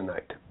 minutes a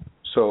night.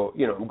 So,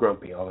 I'm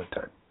grumpy all the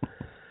time.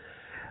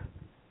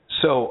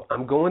 So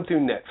I'm going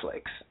through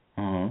Netflix,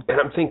 and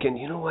I'm thinking,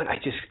 you know what?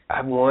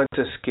 I want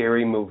a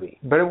scary movie,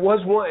 but it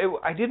was one.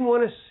 I didn't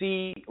want to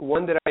see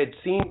one that I had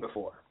seen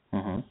before.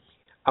 Mm-hmm.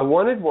 I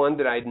wanted one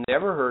that I'd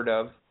never heard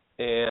of,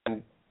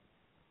 and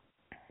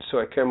so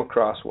I came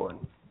across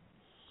one.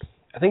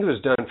 I think it was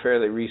done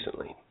fairly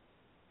recently,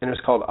 and it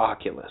was called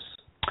Oculus.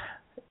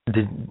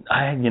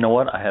 You know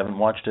what? I haven't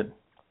watched it.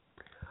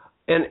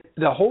 And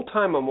the whole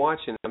time I'm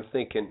watching, I'm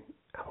thinking,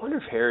 I wonder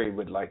if Harry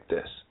would like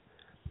this.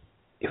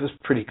 It was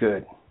pretty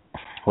good.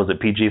 Was it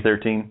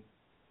PG-13?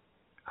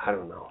 I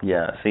don't know.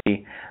 Yeah,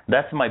 see,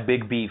 that's my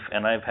big beef,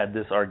 and I've had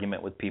this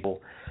argument with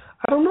people.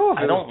 I don't know if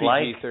it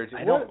was PG-13.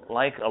 I don't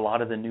like a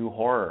lot of the new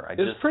horror.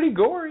 It's pretty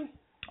gory.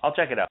 I'll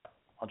check it out.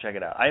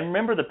 I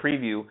remember the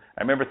preview.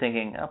 I remember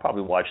thinking, I'll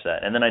probably watch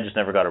that, and then I just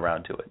never got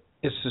around to it.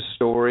 It's the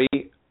story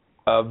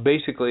of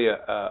basically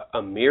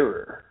a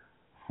mirror,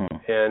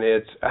 and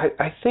it's.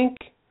 I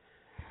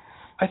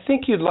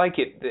think you'd like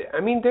it. I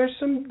mean, there's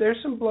some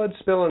blood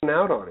spilling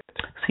out on it.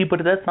 See,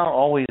 but that's not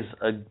always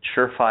a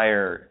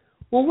surefire.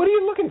 Well, what are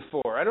you looking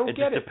for? I don't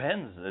get it. It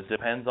depends. It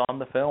depends on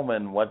the film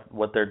and what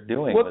they're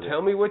doing. Well,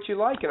 tell me what you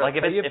like, and I'll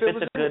tell you if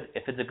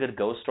it's a good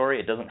ghost story,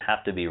 it doesn't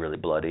have to be really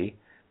bloody.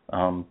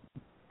 You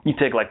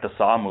take like the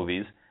Saw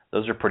movies;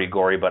 those are pretty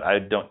gory, but I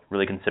don't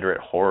really consider it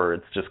horror.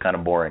 It's just kind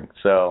of boring.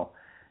 So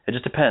it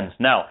just depends.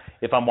 Now,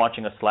 if I'm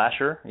watching a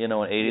slasher, an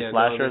 80s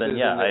slasher,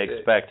 then I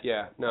expect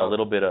a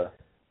little bit of.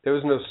 There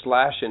was no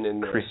slashing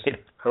in this. Creative.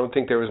 I don't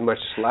think there was much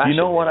slashing. You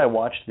know what I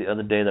watched the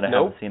other day that I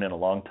haven't seen in a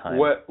long time?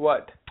 What?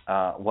 What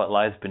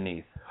Lies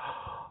Beneath.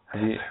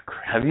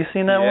 Have you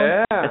seen that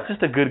one? Yeah. It's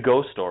just a good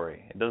ghost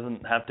story. It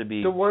doesn't have to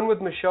be... The one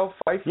with Michelle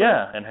Pfeiffer?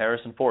 Yeah, and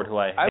Harrison Ford, who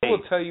I hate. I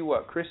will tell you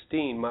what,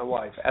 Christine, my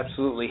wife,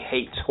 absolutely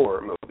hates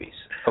horror movies.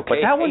 Okay, but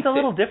that one's a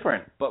little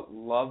different. But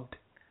loved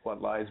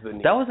What Lies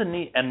Beneath. That was a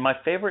neat... And my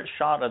favorite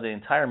shot of the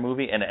entire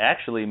movie, and it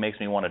actually makes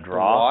me want to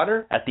draw... The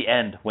water? At the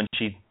end, when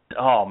she...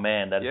 Oh,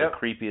 man, that's the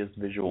creepiest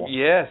visual.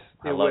 Yes.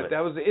 I love it.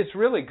 It's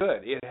really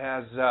good. It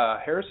has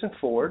Harrison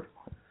Ford.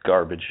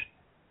 Garbage.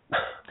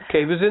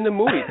 Okay, he was in the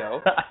movie,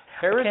 though.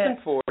 Harrison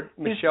Ford,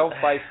 Michelle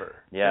Pfeiffer.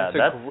 Yeah,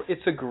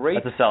 it's a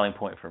great... That's a selling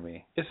point for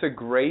me. It's a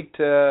great...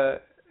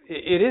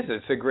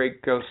 It's a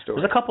great ghost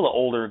story. There's a couple of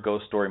older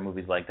ghost story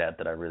movies like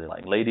that I really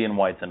like. Lady in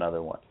White's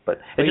another one. But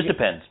it just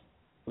depends.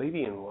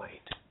 Lady in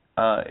White.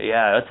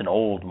 Yeah, that's an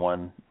old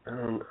one. I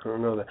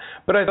don't know that,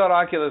 but I thought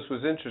Oculus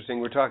was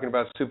interesting. We're talking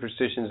about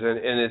superstitions,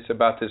 and it's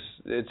about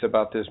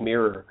this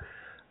mirror.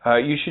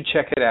 You should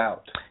check it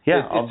out.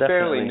 Yeah, it's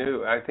fairly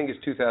new. I think it's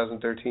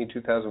 2013,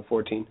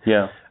 2014.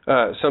 Yeah,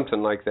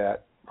 something like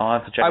that. I'll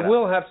have to check it out. I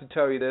will have to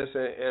tell you this,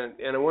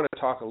 and I want to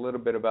talk a little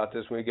bit about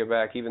this when we get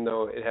back, even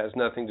though it has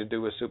nothing to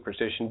do with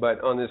superstition.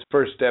 But on this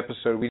first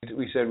episode, we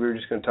said we were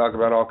just going to talk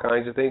about all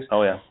kinds of things.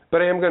 Oh yeah.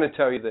 But I am going to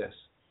tell you this.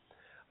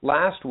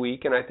 Last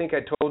week, and I think I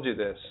told you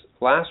this,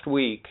 last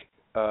week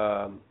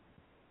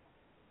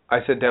I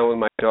sat down with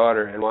my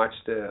daughter and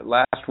watched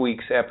last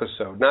week's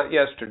episode, not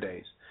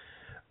yesterday's,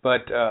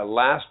 but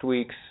last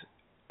week's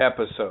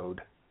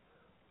episode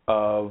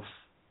of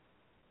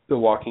The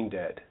Walking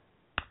Dead.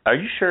 Are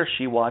you sure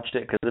she watched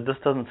it? Because it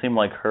just doesn't seem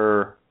like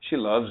her... She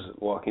loves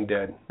Walking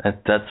Dead.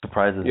 That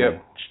surprises me.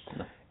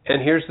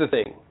 And here's the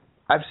thing.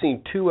 I've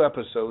seen 2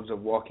 episodes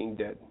of Walking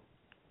Dead.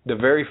 The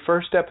very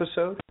first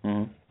episode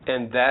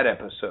and that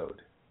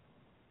episode.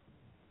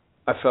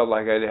 I felt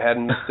like I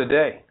hadn't missed a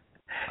day.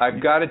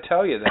 I've got to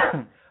tell you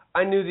that.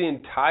 I knew the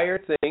entire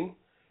thing.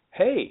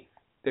 Hey,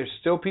 there's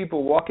still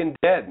people walking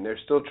dead, and they're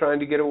still trying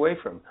to get away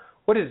from.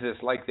 What is this,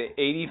 like the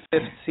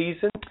 85th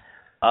season?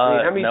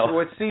 No,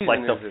 what season like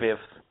is the it?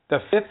 The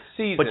 5th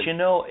season. But you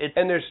know,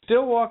 and they're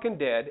still Walking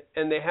Dead,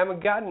 and they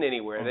haven't gotten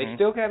anywhere. Mm-hmm. They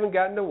still haven't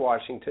gotten to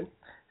Washington.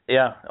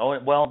 Yeah. Oh,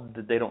 well,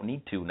 they don't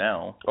need to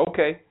now.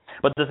 Okay.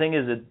 But the thing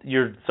is that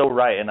you're so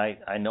right, and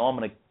I know I'm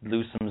going to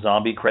lose some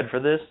zombie cred for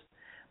this,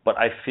 but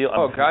I feel...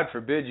 God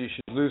forbid you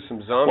should lose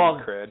some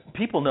zombie cred.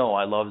 People know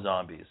I love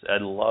zombies. I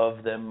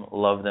love them.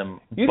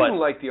 You didn't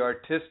like the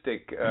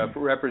artistic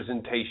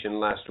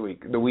representation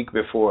the week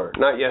before.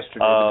 Not yesterday,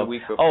 but the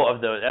week before. Oh, of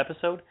the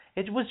episode?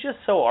 It was just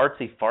so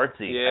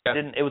artsy-fartsy. Yeah.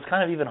 It was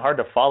kind of even hard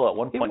to follow at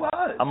one point. It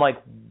was. I'm like,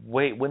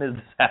 wait, when is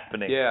this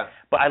happening? Yeah.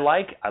 But I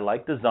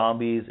like the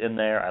zombies in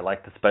there. I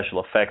like the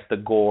special effects, the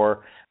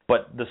gore.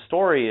 But the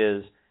story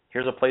is,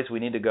 here's a place we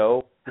need to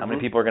go. How many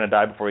people are going to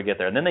die before we get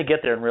there? And then they get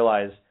there and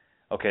realize,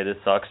 okay, this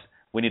sucks.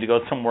 We need to go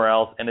somewhere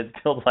else. And it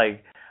feels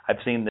like I've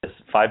seen this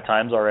 5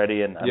 times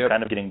already, and I'm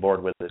kind of getting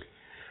bored with it.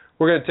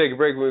 We're going to take a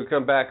break. When we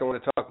come back, I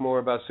want to talk more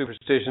about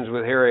superstitions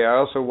with Harry. I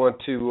also want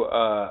to,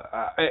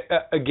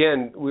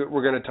 again,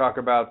 we're going to talk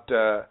about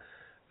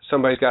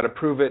somebody's got to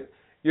prove it.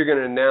 You're going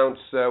to announce,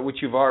 which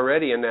you've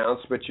already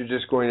announced, but you're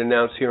just going to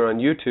announce here on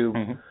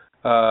YouTube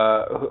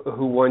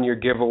who won your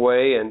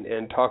giveaway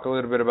and talk a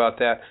little bit about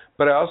that.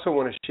 But I also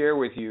want to share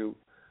with you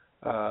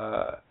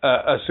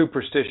a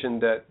superstition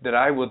that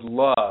I would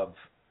love,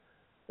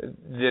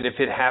 that if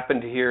it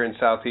happened here in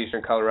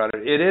southeastern Colorado,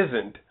 it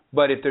isn't.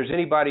 But if there's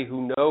anybody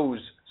who knows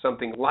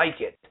something like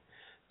it,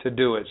 to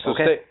do it.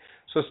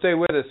 So stay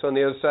with us on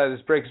the other side of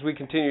this break as we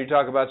continue to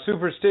talk about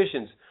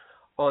superstitions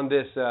on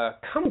this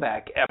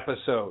comeback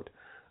episode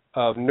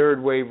of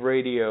Nerd Wave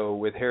Radio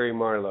with Harry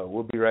Marlow.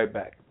 We'll be right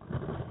back.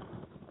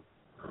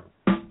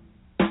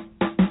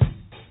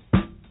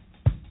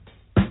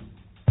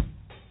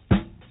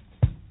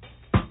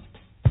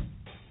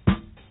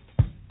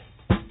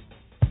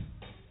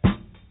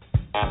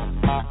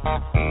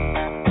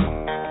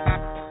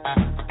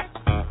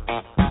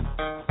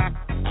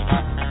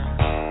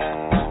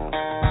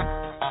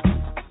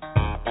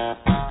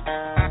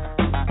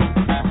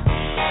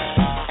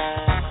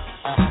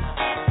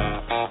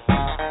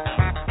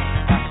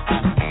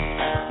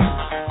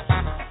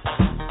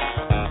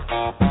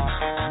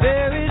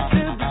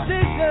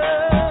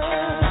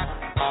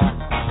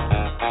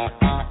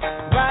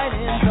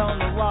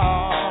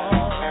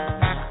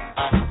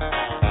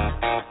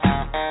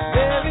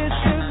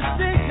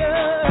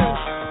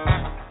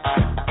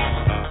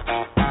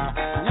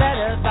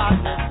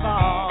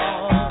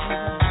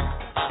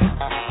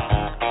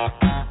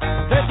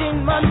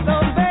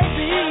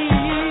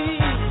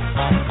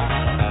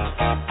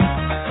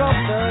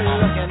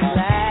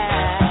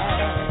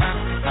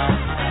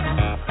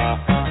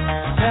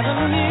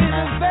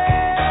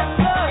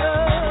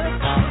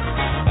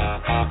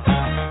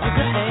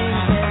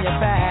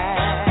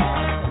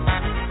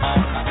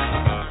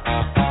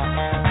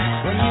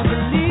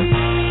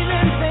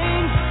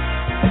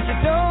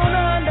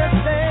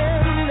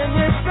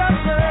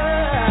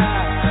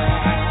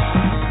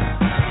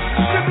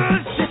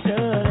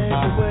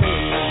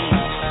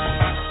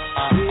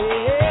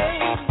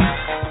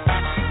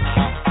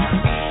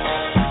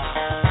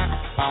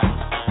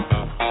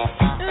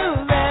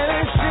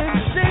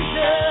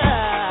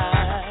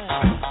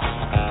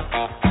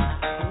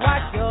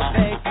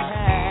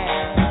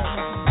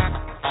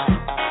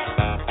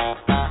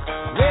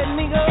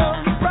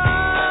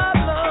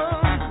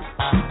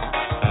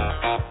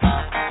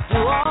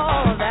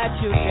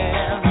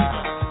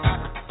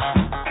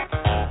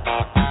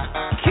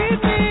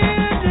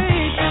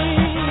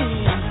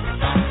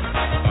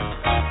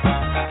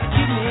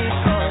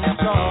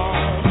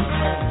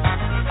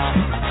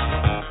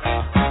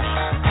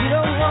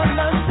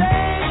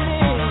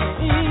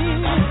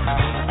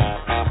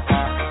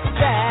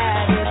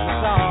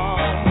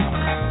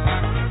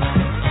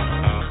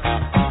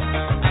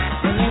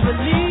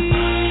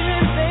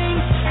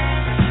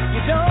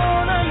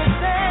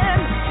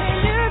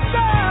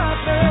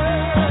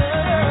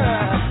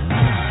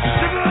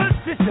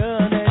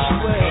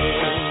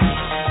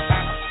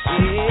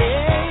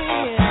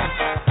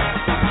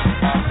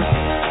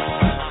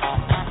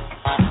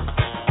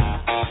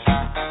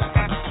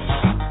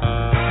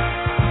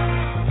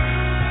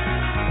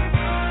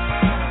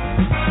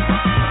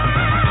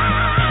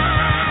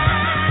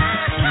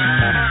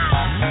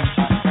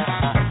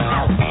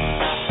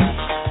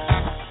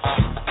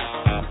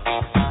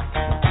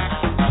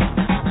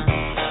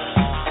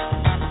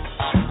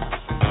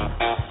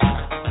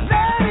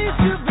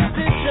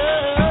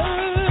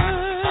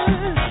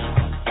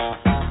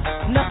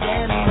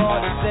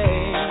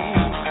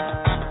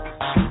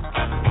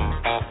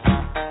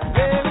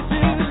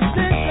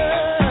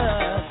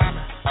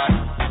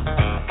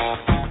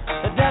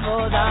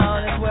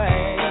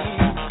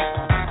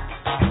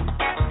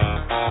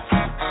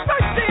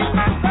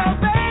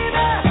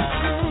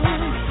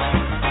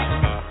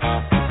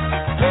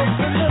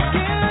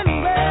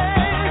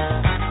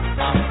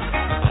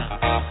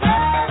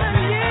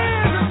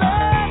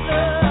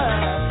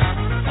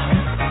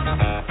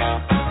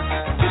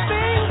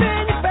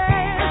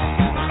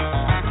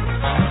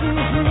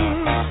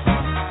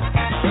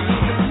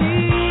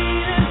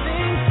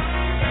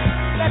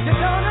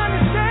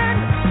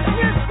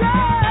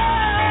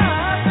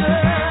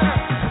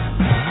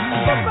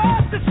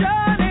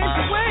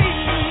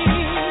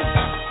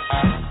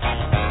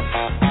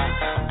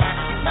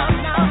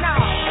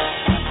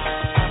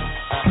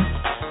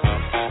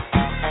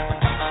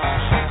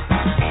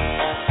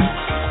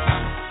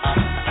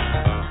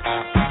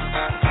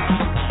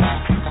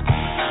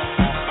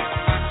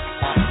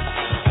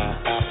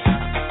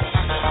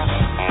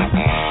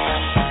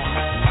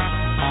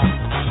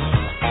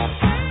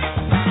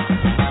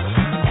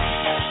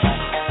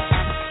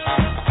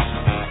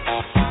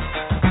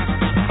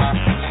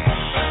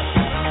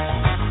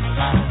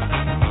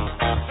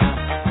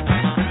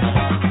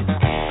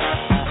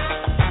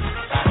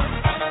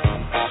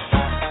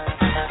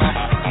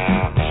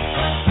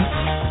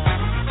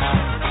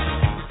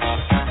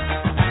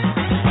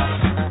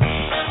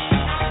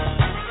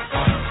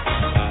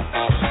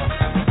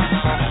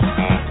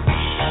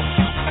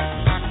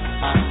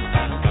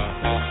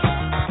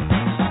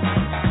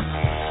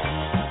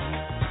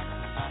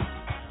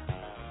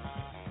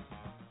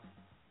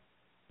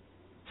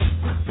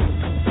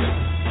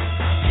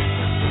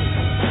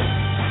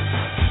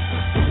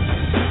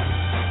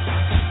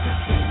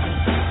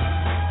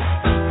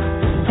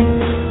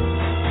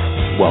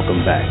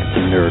 Welcome back to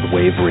Nerd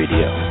Wave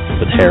Radio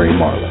with Harry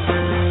Marlow.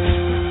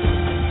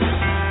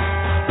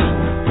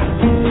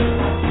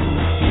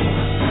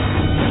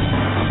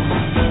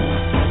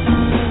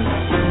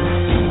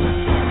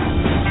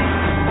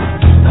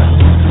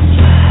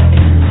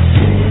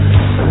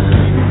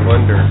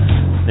 Wonder.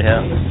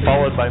 Yeah,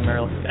 followed by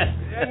Marilyn.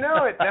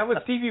 No, that was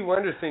Stevie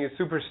Wonder's thing. Is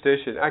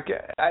Superstition.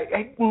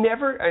 I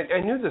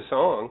knew the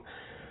song.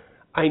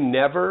 I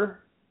never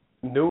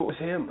knew it was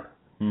him.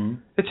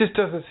 Mm-hmm. It just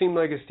doesn't seem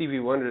like a Stevie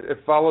Wonder. It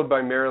followed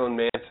by Marilyn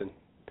Manson.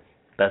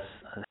 That's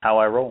how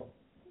I roll.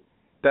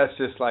 That's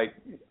like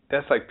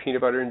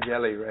peanut butter and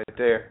jelly right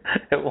there.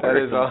 It works. That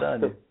is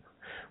awesome.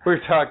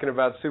 We're talking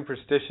about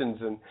superstitions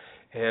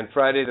and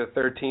Friday the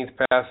 13th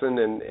passing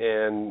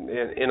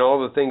and all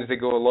the things that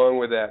go along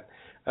with that,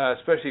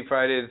 especially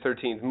Friday the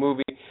 13th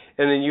movie.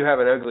 And then you have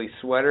an ugly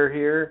sweater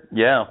here.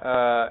 Yeah.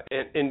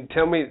 And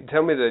tell me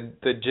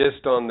the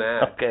gist on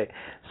that. Okay.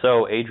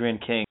 So Adrienne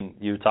King,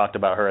 you talked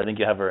about her. I think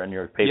you have her in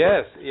your paper.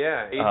 Yes,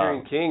 yeah.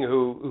 Adrienne King,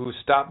 who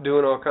stopped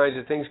doing all kinds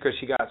of things because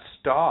she got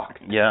stalked.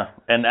 Yeah,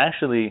 and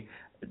actually,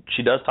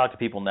 she does talk to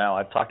people now.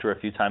 I've talked to her a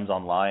few times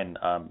online.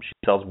 She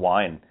sells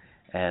wine,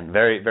 and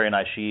very, very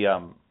nice. She,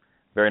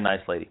 very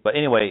nice lady. But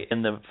anyway,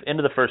 in the end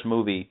of the first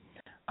movie,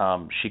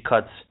 she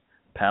cuts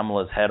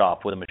Pamela's head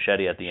off with a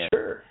machete at the end.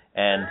 Sure.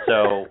 And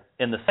so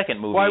in the second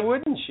movie, why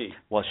wouldn't she?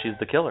 Well, she's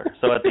the killer.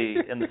 So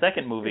in the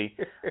second movie,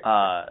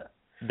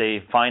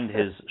 they find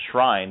his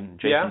shrine.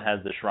 Jason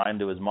has the shrine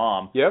to his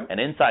mom. Yep. And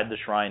inside the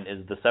shrine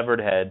is the severed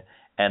head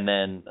and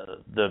then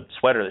the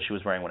sweater that she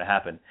was wearing when it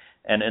happened.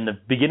 And in the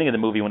beginning of the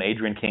movie, when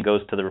Adrienne King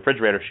goes to the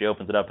refrigerator, she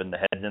opens it up and the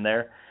head's in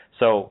there.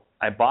 So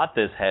I bought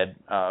this head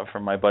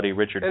from my buddy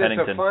Richard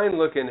Pennington. It's a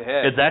fine-looking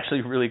head. It's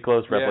actually a really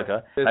close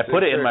replica. Yeah, I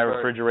put it in my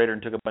refrigerator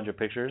and took a bunch of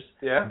pictures.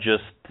 Yeah.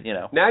 Just,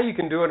 Now you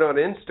can do it on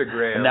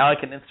Instagram. And now I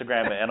can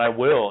Instagram it, and I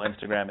will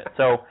Instagram it.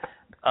 So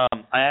I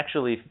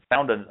actually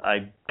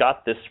I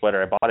got this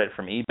sweater. I bought it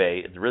from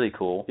eBay. It's really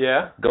cool.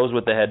 Yeah. Goes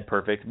with the head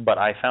perfect. But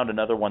I found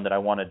another one that I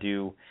want to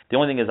do. The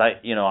only thing is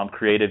I'm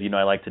creative.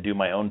 I like to do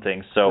my own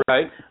things. So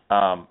right.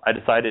 I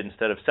decided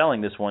instead of selling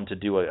this one to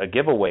do a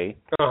giveaway.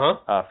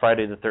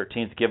 Friday the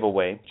 13th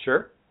giveaway.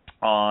 Sure.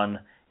 On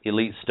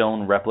Elite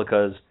Stone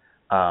Replicas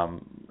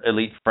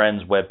Elite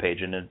Friends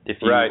webpage. And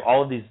if you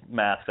all of these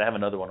masks, I have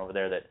another one over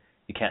there that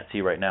you can't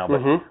see right now,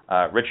 but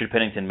Richard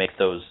Pennington makes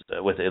those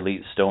with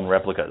Elite Stone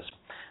Replicas.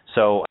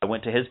 So I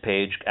went to his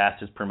page,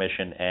 asked his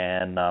permission,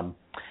 and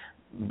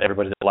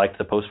everybody that liked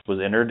the post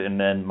was entered. And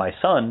then my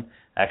son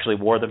actually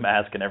wore the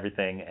mask and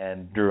everything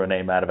and drew a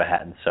name out of a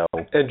hat. And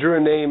drew a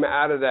name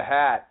out of the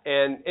hat,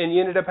 and you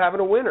ended up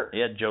having a winner.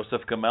 Yeah,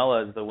 Joseph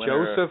Gamella is the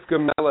winner. Joseph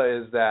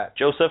Gamella is that.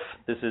 Joseph,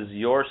 this is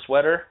your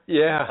sweater.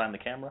 Yeah. Find the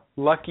camera.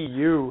 Lucky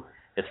you.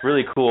 It's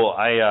really cool.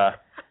 I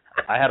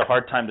had a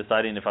hard time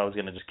deciding if I was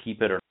going to just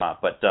keep it or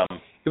not, but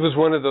it was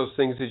one of those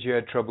things that you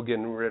had trouble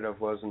getting rid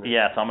of, wasn't it?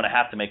 Yeah, so I'm going to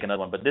have to make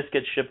another one. But this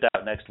gets shipped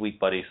out next week,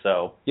 buddy.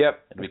 So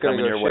yep, it'll be coming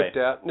your way. Shipped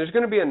out. And there's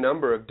going to be a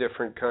number of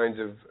different kinds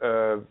of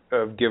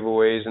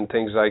giveaways and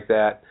things like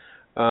that.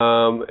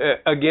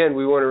 Again,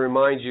 we want to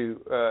remind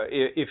you,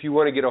 if you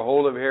want to get a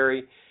hold of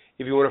Harry,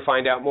 if you want to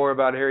find out more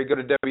about Harry, go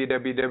to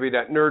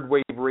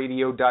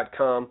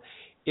www.nerdwaveradio.com.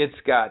 It's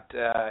got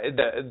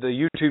the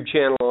YouTube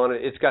channel on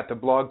it. It's got the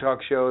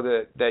BlogTalk show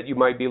that you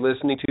might be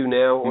listening to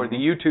now, or the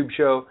YouTube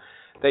show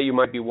that you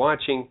might be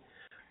watching.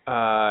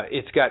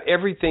 It's got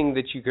everything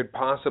that you could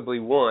possibly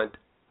want,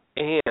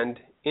 and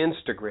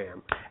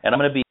Instagram. And I'm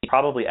going to be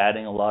probably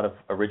adding a lot of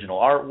original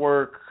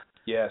artwork.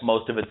 Yes.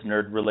 Most of it's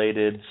nerd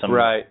related.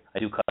 I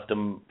do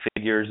custom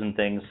figures and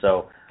things.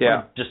 So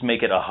just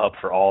make it a hub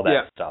for all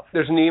that stuff.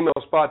 There's an email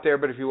spot there,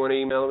 but if you want to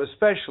email them,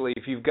 especially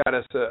if you've got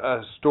a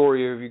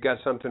story or if you've got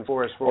something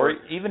for us, or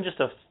even just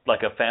a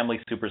family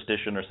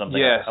superstition or something.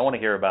 Yes. I want to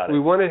hear about it. We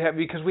want to have,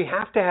 because we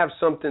have to have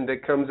something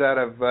that comes out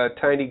of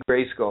Tiny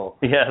Grayskull.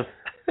 Yes.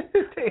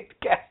 They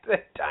cast the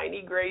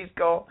Tiny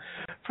Grayskull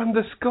from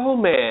the Skull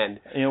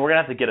Man. You know, we're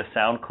gonna have to get a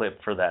sound clip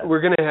for that.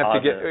 We're gonna have to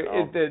get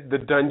the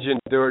dungeon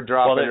door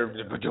drop.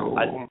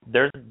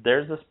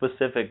 There's a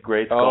specific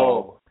Grayskull.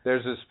 Oh,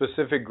 there's a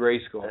specific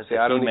Grayskull. That's See,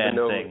 a I don't He-Man even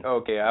know. thing.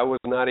 Okay, I was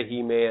not a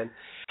He-Man.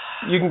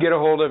 You can get a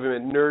hold of him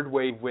at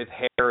Nerdwave with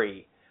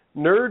Harry.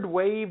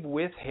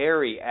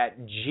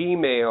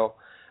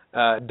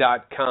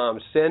 nerdwavewithharry@gmail.com.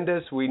 Send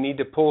us. We need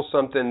to pull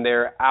something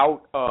there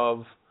out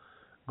of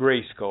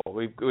Grayskull.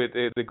 With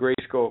the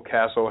Grayskull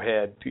Castle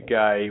head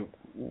guy,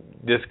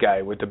 this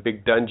guy with the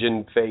big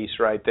dungeon face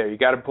right there. You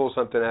got to pull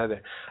something out of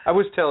there. I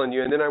was telling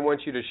you, and then I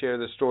want you to share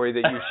the story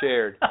that you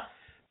shared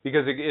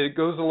because it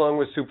goes along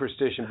with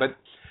superstition. But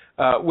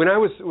when I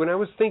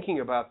was thinking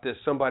about this,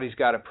 somebody's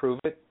got to prove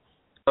it.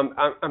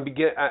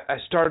 I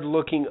started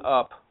looking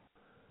up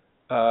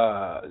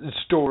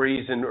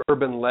stories and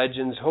urban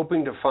legends,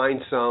 hoping to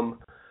find some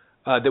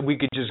that we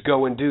could just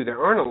go and do.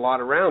 There aren't a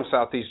lot around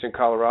southeastern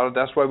Colorado.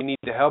 That's why we need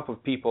the help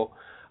of people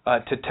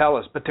to tell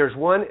us. But there's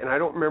one, and I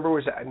don't remember,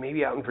 was it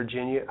maybe out in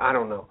Virginia? I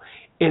don't know.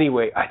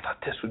 Anyway, I thought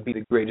this would be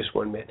the greatest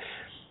one, man.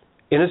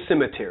 In a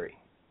cemetery,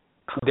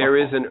 there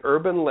is an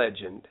urban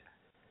legend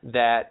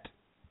that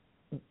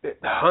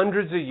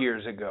hundreds of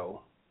years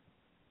ago,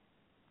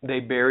 they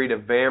buried a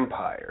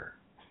vampire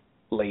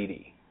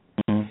lady.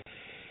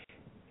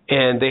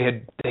 And they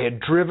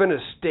had driven a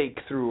stake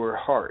through her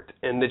heart,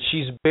 and that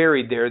she's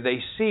buried there. They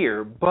see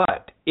her,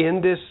 but in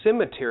this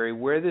cemetery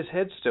where this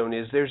headstone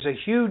is, there's a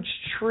huge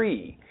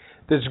tree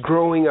that's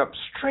growing up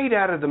straight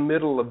out of the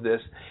middle of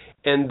this,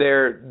 and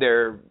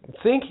their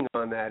thinking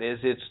on that is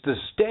it's the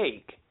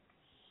stake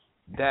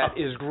that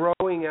is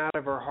growing out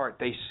of her heart.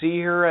 They see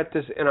her at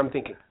this, and I'm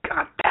thinking,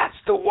 God, that's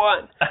the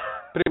one.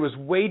 But it was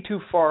way too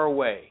far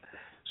away.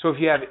 So if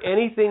you have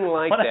anything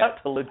like that, I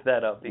have to look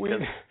that up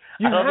because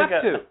you have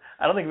to.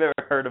 I don't think I've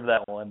ever heard of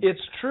that one.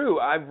 It's true.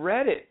 I've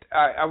read it.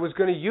 I was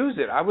going to use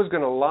it. I was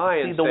going to lie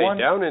and say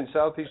down in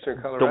southeastern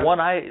Colorado. The one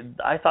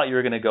I thought you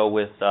were going to go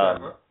with,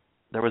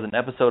 there was an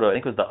episode, I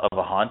think it was of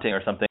a haunting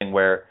or something,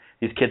 where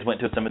these kids went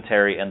to a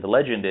cemetery, and the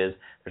legend is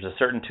there's a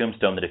certain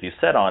tombstone that if you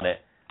sit on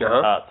it,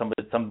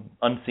 some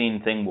unseen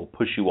thing will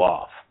push you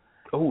off.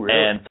 Oh, really?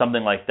 And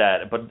something like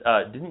that. But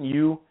didn't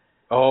you...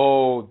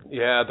 Oh,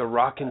 yeah, the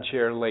rocking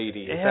chair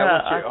lady. Is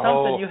that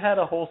what you had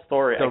a whole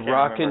story. The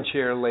rocking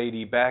chair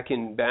lady. Back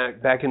in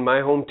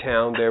my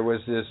hometown, there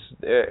was this,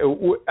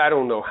 I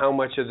don't know how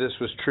much of this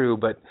was true,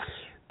 but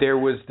there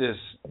was this,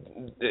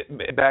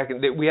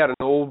 we had an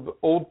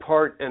old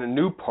part and a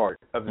new part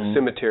of the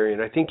cemetery,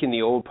 and I think in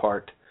the old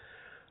part,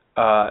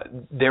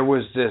 there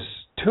was this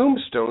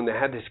tombstone that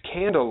had this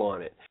candle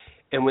on it.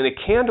 And when the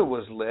candle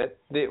was lit,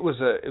 it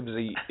was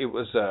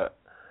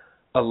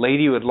a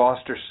lady who had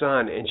lost her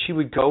son, and she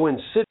would go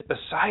and sit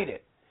beside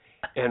it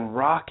and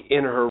rock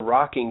in her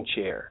rocking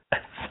chair.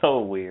 That's so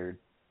weird.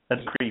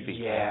 That's creepy.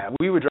 Yeah,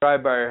 we would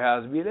drive by her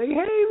house and be like,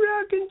 "Hey,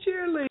 rocking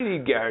chair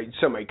lady!"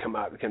 Somebody come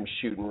out and come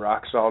shooting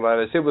rock salt at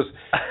us. It was.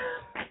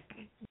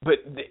 But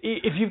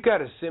if you've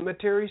got a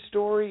cemetery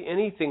story,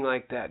 anything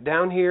like that,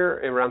 down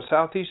here around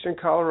southeastern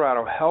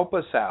Colorado, help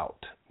us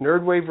out.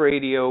 Nerdwave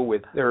Radio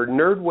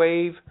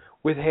Nerdwave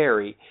with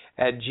Harry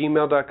at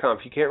gmail.com.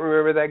 If you can't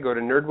remember that, go to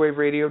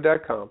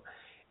nerdwaveradio.com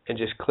and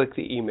just click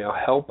the email.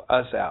 Help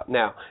us out.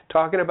 Now,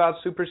 talking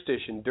about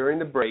superstition, during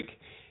the break,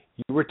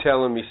 you were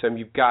telling me some.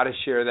 You've got to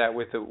share that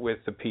with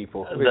the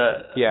people.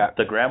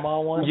 The grandma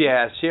one?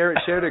 Yeah,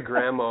 share the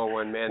grandma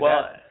one, man.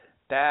 Well,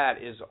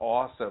 that is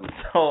awesome.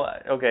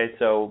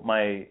 So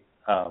my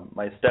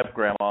step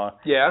grandma.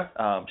 Yeah.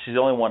 She's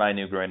the only one I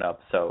knew growing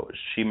up. So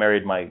she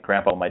married my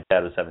grandpa when my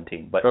dad was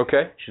 17. But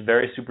she's a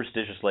very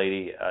superstitious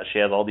lady. She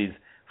has all these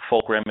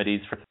folk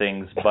remedies for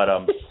things. But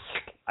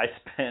I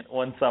spent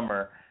one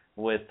summer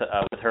with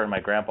her and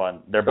my grandpa,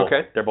 and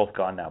they're both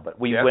gone now. But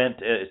we went.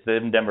 They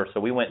live in Denver, so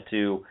we went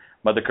to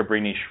Mother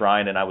Cabrini's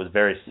shrine, and I was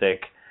very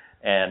sick,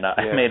 and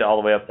I made it all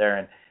the way up there.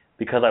 And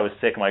because I was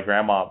sick, my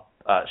grandma.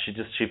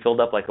 She filled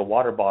up like a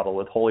water bottle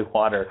with holy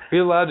water. Are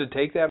you allowed to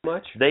take that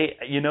much?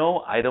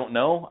 I don't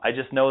know. I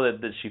just know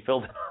that she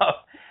filled it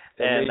up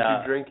and made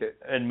you drink it.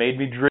 And made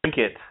me drink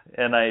it,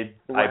 and I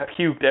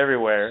puked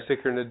everywhere.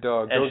 Sicker than a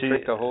dog. Don't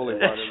drink the holy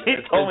water.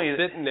 It's been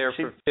sitting there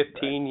for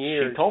 15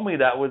 years. She told me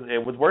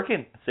it was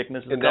working.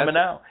 Sickness was coming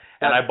out,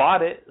 and I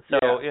bought it. So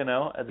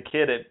as a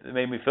kid, it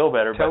made me feel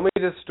better. Tell me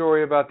the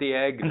story about the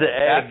egg.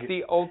 That's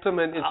the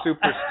ultimate in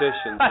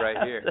superstitions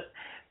right here.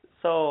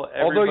 So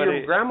although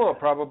your grandma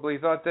probably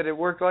thought that it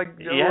worked like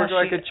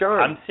a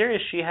charm. I'm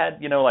serious. She had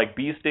like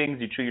bee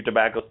stings. You chew your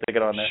tobacco, stick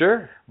it on there.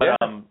 Sure. But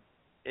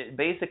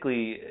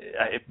basically,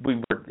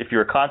 if you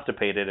were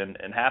constipated, and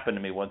happened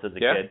to me once as a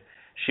kid,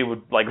 she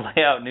would like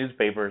lay out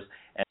newspapers,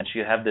 and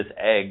she'd have this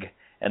egg,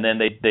 and then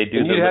they do.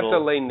 And you have little,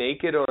 to lay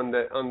naked on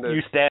the.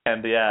 You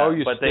stand, yeah. Oh,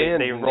 you but stand.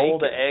 But they roll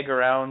naked. the egg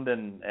around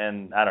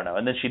and I don't know.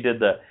 And then she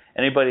did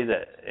anybody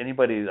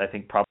I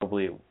think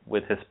probably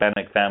with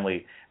Hispanic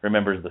family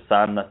remembers the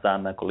sana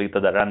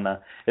colita de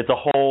rana. It's a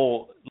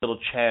whole little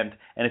chant,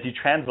 and if you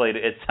translate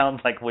it, it sounds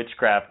like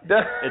witchcraft.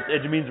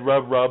 it means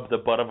rub the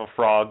butt of a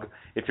frog.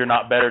 If you're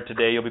not better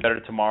today, you'll be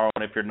better tomorrow,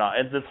 and if you're not,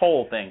 it's this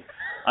whole thing.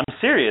 I'm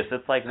serious.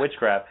 It's like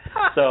witchcraft.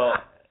 So,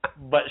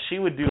 but she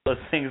would do those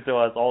things to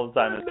us all the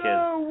time as kids.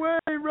 No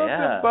way, rub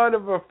the butt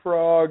of a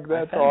frog.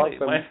 That's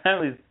awesome. My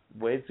family's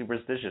way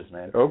superstitious,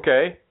 man.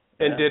 Okay.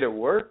 And did it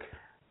work?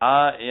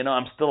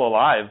 I'm still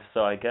alive,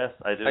 so I guess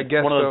I did. I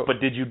guess one of those, so.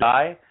 But did you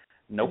die?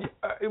 Nope.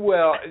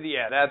 Well,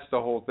 yeah, that's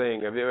the whole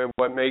thing. I mean,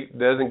 what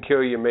doesn't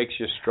kill you makes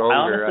you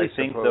stronger. I honestly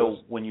think, though,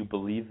 when you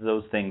believe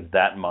those things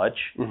that much,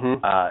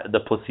 the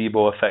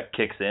placebo effect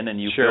kicks in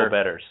and you feel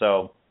better.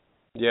 So.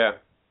 Yeah.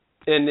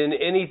 And then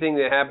anything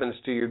that happens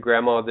to your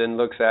grandma then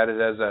looks at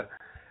it as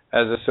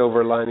a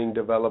silver lining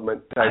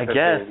development type of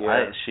thing.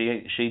 I guess.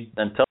 She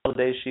until the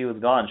day she was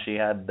gone, she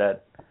had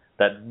that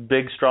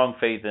big strong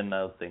faith in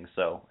those things.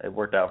 So it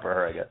worked out for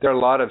her, I guess. There are a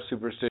lot of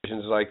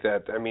superstitions like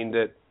that. I mean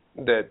that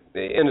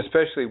and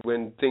especially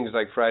when things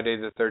like Friday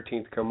the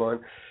 13th come on,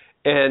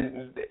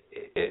 and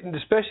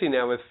especially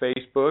now with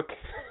Facebook,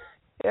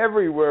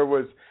 everywhere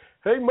was,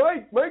 hey,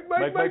 Mike.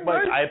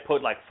 I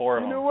put like 4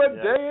 of them. You know what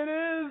day it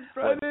is?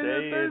 Friday the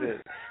 13th.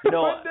 You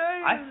know,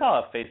 I saw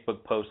a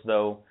Facebook post,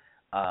 though.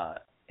 I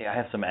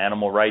have some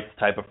animal rights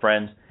type of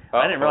friends.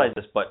 I didn't realize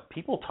this, but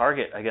people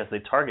target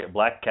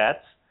black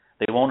cats.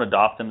 They won't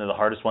adopt them. They're the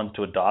hardest ones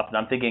to adopt. And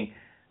I'm thinking,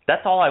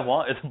 that's all I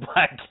want is a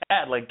black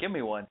cat. Like, give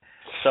me one.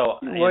 So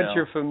once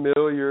you're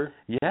familiar.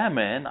 Yeah,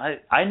 man.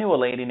 I knew a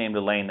lady named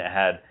Elaine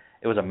that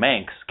it was a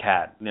Manx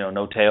cat,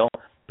 no tail,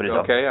 but it's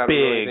a big. I don't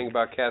know anything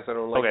about cats. I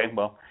don't like them. Okay,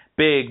 well,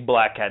 big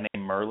black cat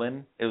named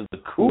Merlin. It was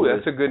the coolest. Ooh,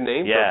 that's a good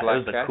name for a black cat. Yeah, it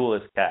was the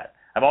coolest cat.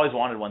 I've always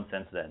wanted one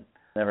since then.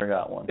 Never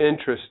got one.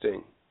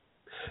 Interesting.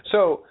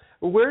 So,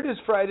 where does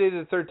Friday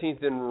the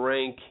 13th then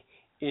rank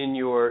in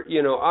your,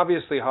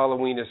 obviously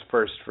Halloween is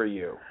first for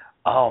you.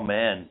 Oh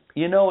man.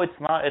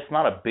 It's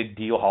not a big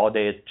deal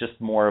holiday. It's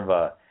just more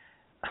of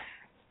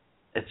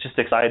it's just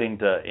exciting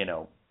to,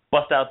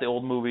 bust out the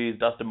old movies,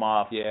 dust them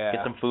off, get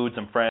some food,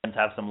 some friends,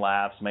 have some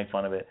laughs, make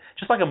fun of it.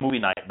 Just like a movie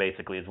night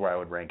basically is where I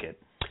would rank it.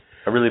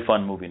 A really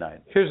fun movie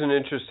night. Here's an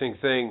interesting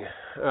thing.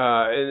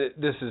 And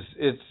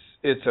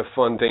it's a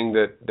fun thing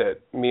that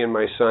me and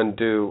my son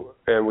do,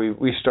 and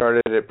we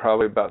started it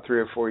probably about 3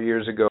 or 4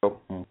 years ago.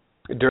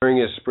 During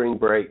his spring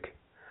break,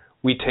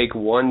 we take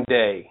one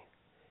day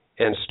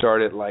and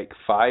start at like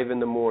 5 in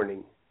the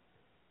morning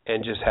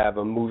and just have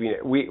a movie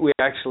night. We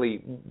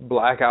actually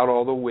black out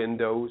all the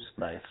windows.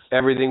 Nice.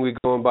 Everything. We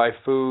go and buy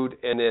food,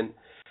 and then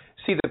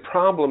see the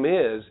problem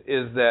is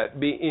that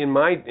in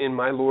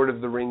my Lord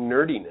of the Ring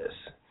nerdiness,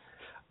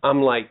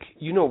 I'm like,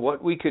 you know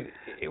what? Let's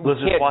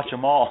just watch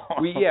them all.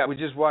 we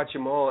just watch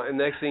them all, and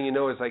next thing you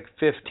know, it's like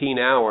 15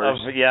 hours.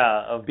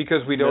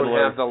 Because we don't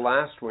have the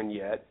last one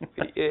yet.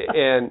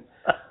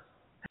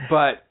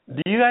 But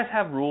do you guys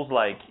have rules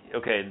like,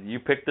 okay, you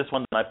pick this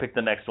one, then I pick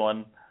the next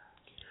one?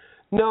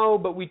 No,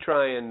 but we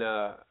try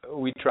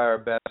our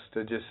best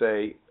to just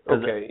say,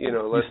 okay,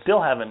 You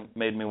still haven't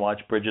made me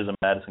watch Bridges of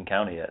Madison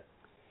County yet.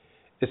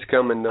 It's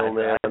coming,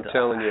 man. I'm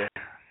telling you.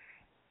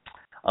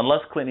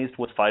 Unless Clint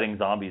Eastwood's fighting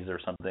zombies or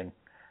something,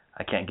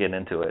 I can't get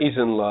into it. He's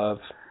in love.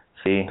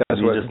 See,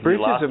 that's what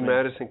Bridges of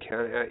Madison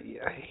County.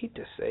 I hate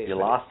to say it. You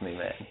lost me,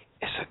 man.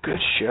 It's a good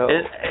show.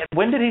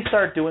 When did he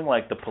start doing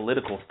like the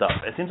political stuff?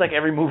 It seems like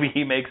every movie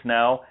he makes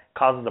now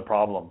causes a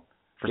problem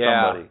for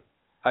somebody.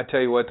 I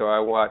tell you what, though, I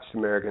watched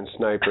American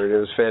Sniper, and it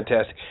was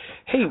fantastic.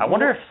 Hey, I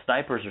wonder if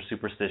snipers are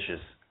superstitious.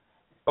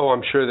 Oh,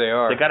 I'm sure they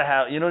are. They got to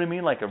have, you know what I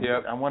mean?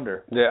 I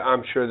wonder. Yeah,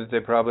 I'm sure that they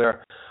probably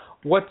are.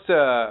 What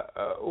show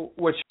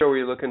are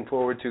you looking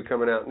forward to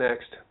coming out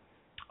next?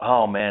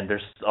 Oh man,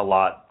 there's a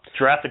lot.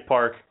 Jurassic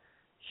Park,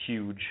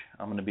 huge.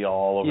 I'm going to be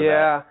all over that.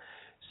 Yeah.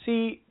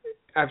 See,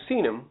 I've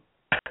seen them,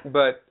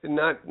 but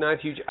not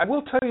huge. I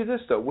will tell you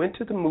this though. Went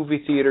to the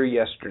movie theater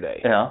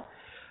yesterday. Yeah.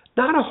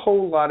 Not a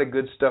whole lot of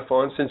good stuff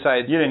on since I.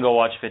 You didn't go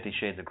watch 50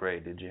 Shades of Grey,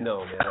 did you?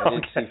 No, man. I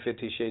didn't see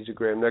 50 Shades of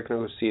Grey. I'm not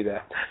going to go see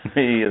that.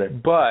 Me either.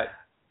 But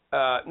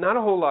not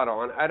a whole lot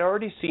on. I'd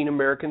already seen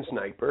American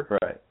Sniper.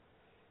 Right.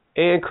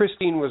 And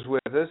Christine was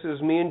with us. It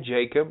was me and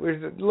Jacob. We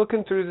were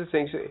looking through the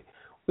things.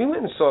 We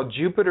went and saw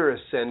Jupiter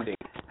Ascending.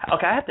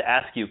 Okay, I have to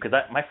ask you because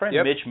my friend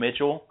Mitch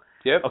Mitchell.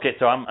 Yep. Okay,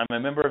 so I'm a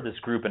member of this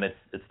group, and it's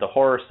the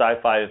horror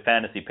sci-fi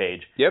fantasy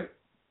page. Yep.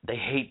 They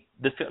hate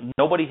this.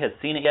 Nobody has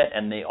seen it yet,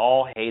 and they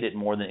all hate it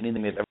more than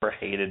anything they've ever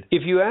hated.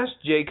 If you ask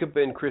Jacob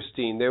and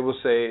Christine, they will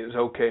say it was an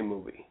okay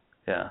movie.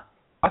 Yeah.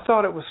 I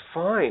thought it was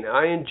fine.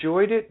 I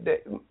enjoyed it.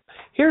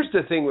 Here's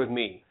the thing with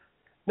me.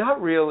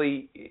 Not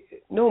really.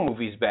 No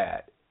movie's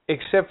bad,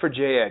 except for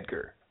J.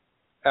 Edgar.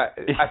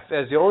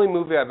 That's the only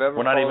movie I've ever.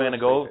 We're not even going to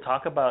go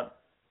talk about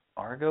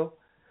Argo.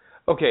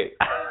 Okay,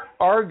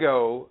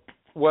 Argo.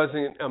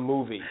 wasn't a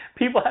movie.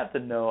 People have to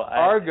know.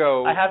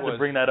 Argo I have to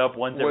bring that up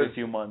once every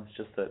few months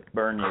just to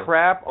burn you.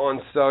 Crap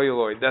on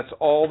celluloid. That's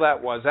all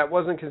that was. That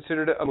wasn't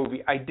considered a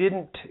movie. I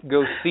didn't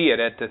go see it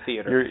at the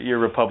theater. Your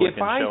Republican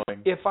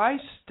showing. If I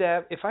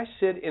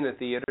sit in a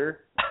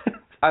theater,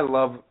 I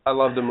love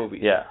the movie.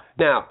 Yeah.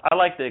 Now, I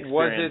like the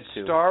experience was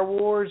it too. Star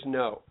Wars?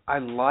 No. I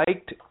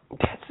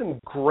had some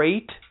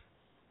great.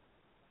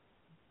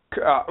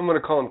 I'm going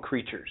to call them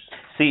creatures.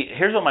 See,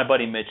 here's what my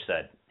buddy Mitch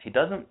said.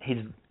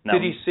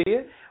 Did he see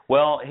it?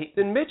 Well,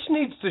 then Mitch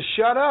needs to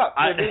shut up.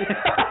 I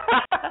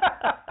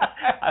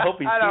hope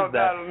he sees that.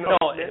 I don't know.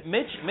 No,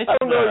 Mitch. I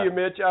don't know you,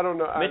 Mitch. I don't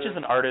know. Mitch is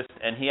an artist,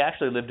 and he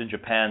actually lived in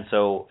Japan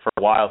for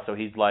a while. So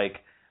he's like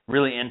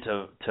really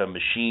into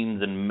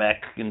machines and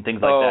mech and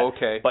things like that. Oh,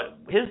 okay. But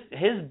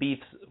his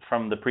beefs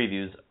from the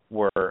previews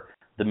were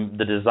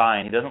the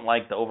design. He doesn't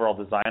like the overall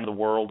design of the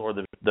world or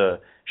the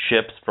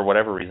ships for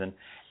whatever reason,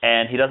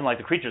 and he doesn't like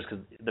the creatures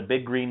because the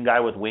big green guy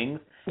with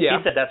wings. Yeah.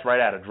 He said that's right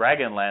out of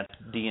Dragonlance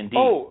D&D.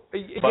 Oh,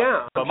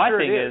 yeah. But my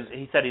thing is,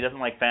 he said he doesn't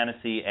like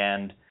fantasy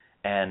and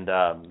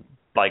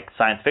like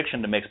science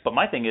fiction to mix. But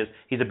my thing is,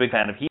 he's a big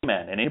fan of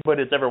He-Man, and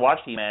anybody that's ever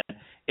watched He-Man,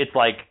 it's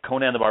like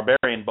Conan the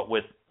Barbarian, but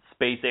with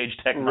space age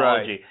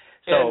technology.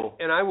 Right. So,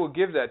 and I will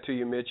give that to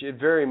you, Mitch. It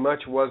very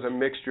much was a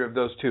mixture of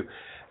those two.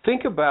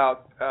 Think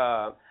about.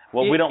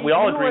 We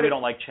all agree we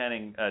don't like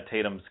Channing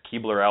Tatum's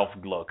Keebler Elf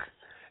look.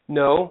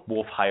 No.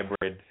 Wolf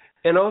hybrid.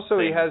 And also,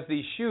 thing. he has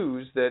these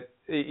shoes that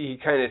he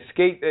kind of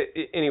skate.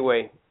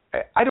 Anyway,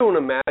 I don't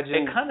imagine.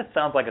 It kind of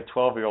sounds like a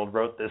 12-year-old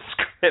wrote this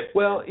script.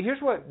 Well, here's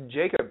what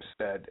Jacob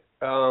said.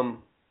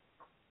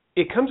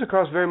 It comes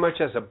across very much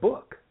as a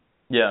book.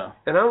 Yeah.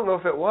 And I don't know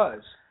if it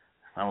was.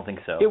 I don't think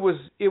so. It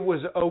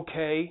was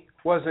okay.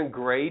 Wasn't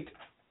great.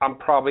 I'm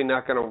probably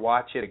not going to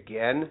watch it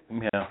again.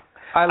 Yeah.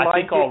 I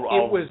liked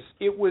it.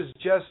 It was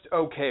just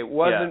okay. It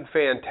wasn't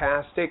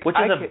fantastic. Which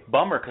is a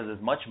bummer because as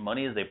much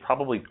money as they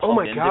probably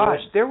pumped into it. Oh my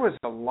gosh, there was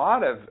a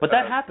lot of. But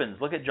that happens.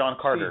 Look at John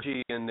Carter.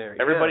 CG in there.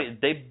 Everybody,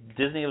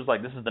 Disney was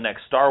like, this is the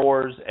next Star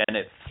Wars, and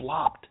it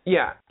flopped.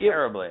 Yeah,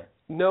 terribly.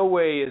 No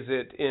way is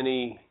it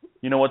any.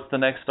 You know what's the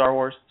next Star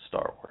Wars?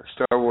 Star Wars.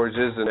 Star Wars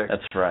is the next.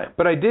 That's right.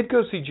 But I did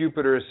go see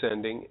Jupiter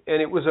Ascending, and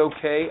it was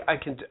okay. I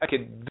could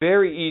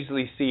very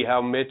easily see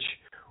how Mitch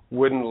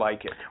wouldn't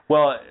like it.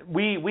 Well,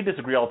 we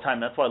disagree all the time.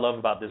 That's what I love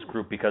about this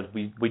group because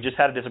we just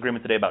had a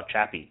disagreement today about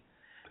Chappie.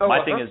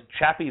 My thing is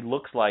Chappie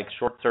looks like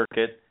Short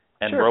Circuit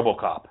and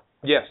RoboCop.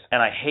 Yes. And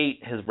I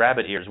hate his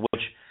rabbit ears,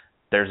 which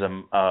there's a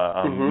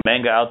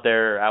manga out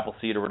there,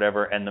 Appleseed or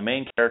whatever, and the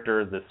main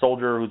character is the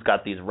soldier who's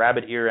got these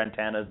rabbit ear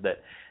antennas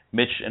that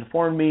Mitch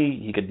informed me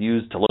he could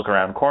use to look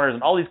around corners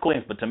and all these cool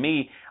things. But to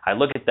me, I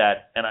look at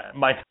that and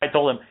I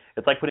told him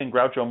it's like putting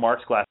Groucho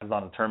Marx glasses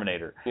on a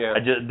Terminator. Yeah.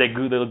 They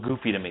look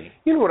goofy to me.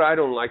 You know what I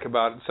don't like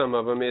about some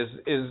of them is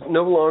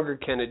no longer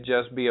can it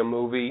just be a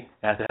movie. It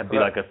has to be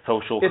like a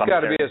social commentary. It's got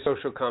to be a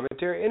social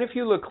commentary. And if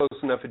you look close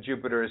enough at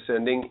Jupiter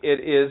Ascending, it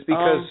is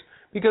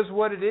because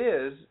what it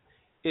is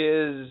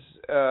there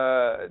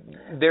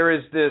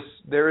is this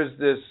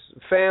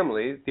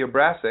family, the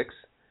Obrasics.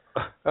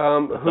 That's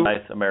a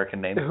nice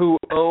American name. Who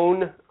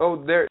own?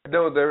 They're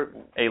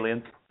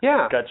aliens.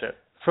 Yeah, gotcha.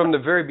 From the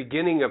very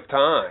beginning of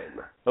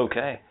time.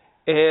 Okay.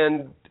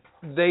 And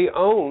they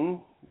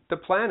own the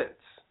planets,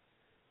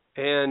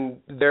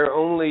 and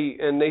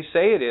they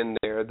say it in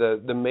there.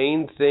 The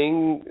main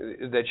thing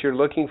that you're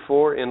looking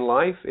for in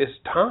life is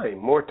time,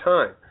 more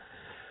time.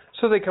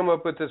 So they come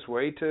up with this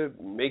way to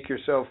make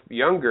yourself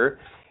younger,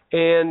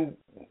 and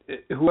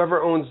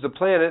whoever owns the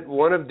planet,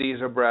 one of these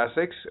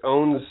Obrasics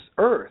owns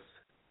Earth.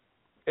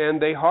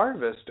 And they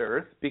harvest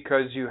Earth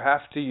because you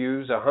have to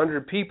use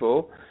 100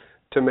 people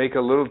to make a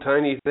little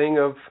tiny thing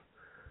of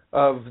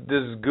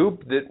this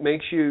goop that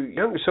makes you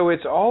younger. So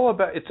it's all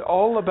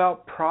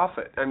about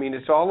profit. I mean,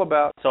 it's all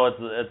about. So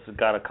it's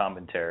got a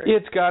commentary.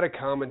 It's got a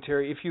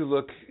commentary. If you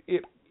look,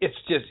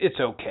 it's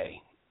okay.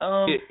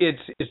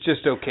 It's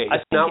just okay.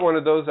 It's not one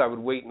of those I would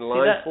wait in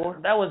line for.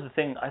 That was the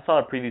thing. I saw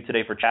a preview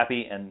today for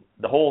Chappie, and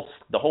the whole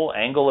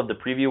angle of the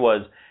preview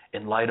was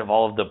in light of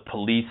all of the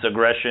police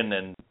aggression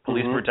and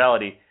police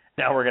brutality.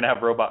 Now we're going to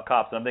have robot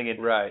cops. And I'm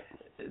thinking, right.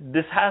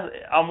 This has,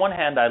 on one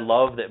hand, I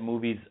love that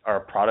movies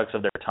are products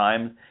of their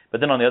time, but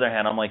then on the other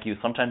hand, I'm like you.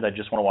 Sometimes I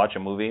just want to watch a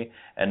movie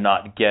and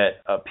not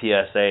get a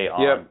PSA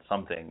on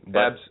something.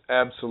 But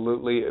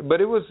absolutely.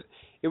 But it was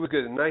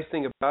good. The nice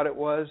thing about it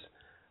was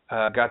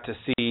got to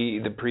see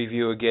the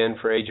preview again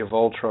for Age of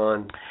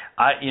Ultron.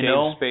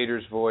 James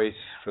Spader's voice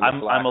for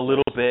the I'm a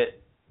little bit.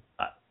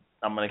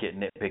 I'm going to get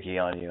nitpicky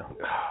on you.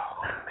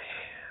 Oh man.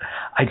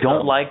 I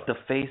don't like the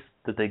face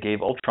that they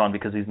gave Ultron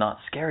because he's not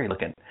scary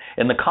looking.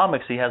 In the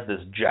comics, he has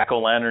this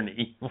jack-o'-lantern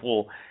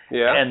evil.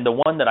 Yeah. And the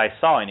one that I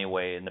saw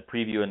anyway in the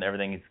preview and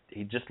everything,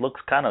 he just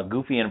looks kind of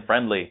goofy and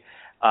friendly.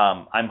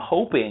 I'm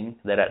hoping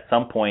that at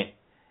some point,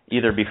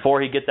 either before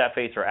he gets that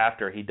face or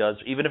after he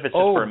does, even if it's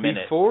just for a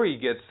minute. Before he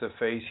gets the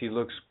face, he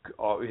looks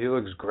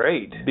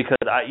great. Because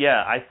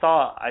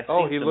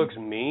he looks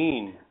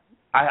mean.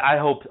 I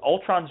hope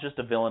Ultron's just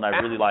a villain I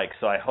really like,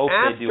 so I hope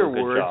they do a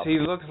good job.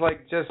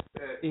 Afterwards,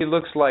 he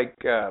looks like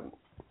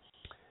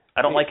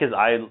I don't like his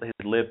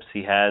lips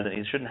he has, and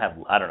he shouldn't have.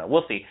 I don't know.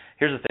 We'll see.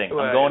 Here's the thing.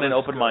 I'm going in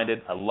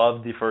open-minded. I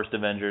love the first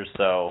Avengers,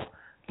 so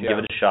give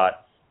it a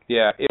shot.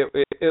 Yeah,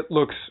 it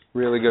looks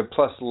really good.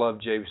 Plus, love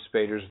James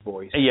Spader's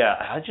voice. Yeah,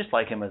 I just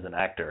like him as an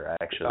actor,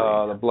 actually.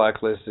 The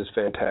Blacklist is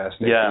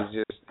fantastic. Yeah.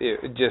 He's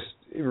just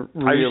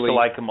really. I used to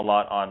like him a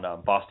lot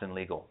on Boston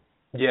Legal.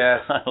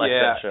 Yes, I like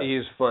that show. He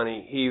was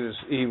funny. He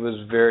was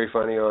very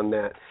funny on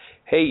that.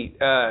 Hey,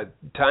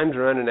 time's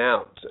running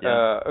out.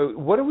 Yeah.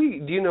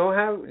 Do you know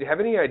have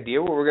any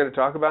idea what we're going to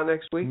talk about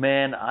next week?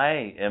 Man,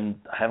 I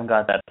haven't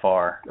got that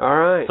far. All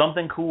right.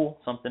 Something cool,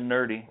 something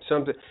nerdy.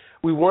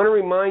 We want to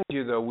remind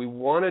you, though, we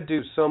want to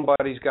do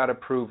Somebody's Gotta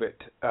Prove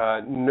It.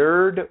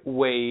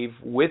 Nerdwave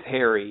with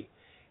Harry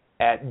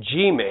at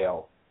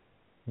gmail.com.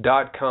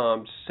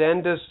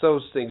 Send us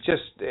those things.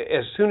 Just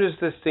as soon as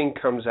this thing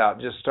comes out,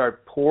 just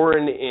start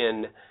pouring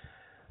in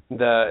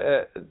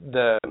the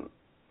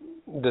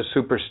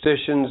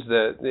superstitions,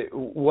 the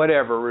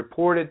whatever.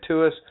 Report it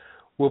to us.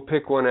 We'll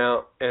pick one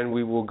out, and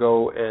we will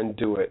go and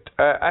do it.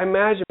 I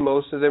imagine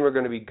most of them are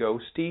going to be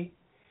ghosty,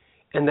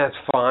 and that's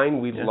fine.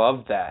 We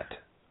love that.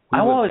 I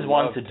always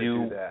wanted to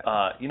do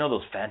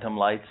those phantom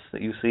lights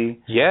that you see?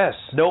 Yes.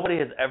 Nobody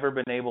has ever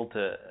been able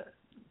to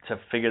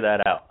figure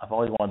that out. I've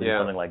always wanted to do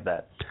something like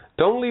that.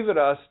 Don't leave it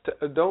up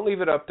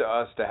to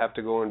us to have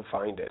to go and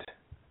find it.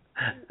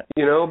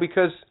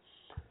 Because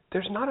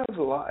there's not a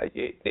lot.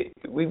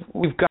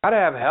 We've got to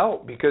have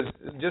help, because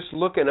just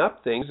looking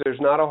up things, there's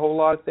not a whole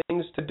lot of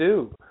things to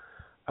do.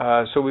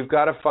 So we've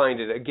got to find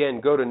it. Again,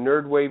 go to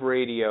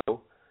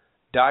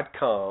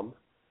nerdwaveradio.com.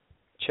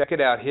 Check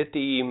it out. Hit the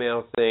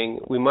email thing.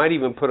 We might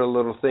even put a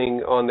little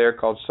thing on there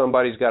called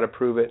Somebody's Gotta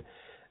Prove It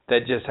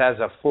that just has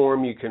a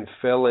form you can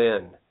fill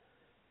in.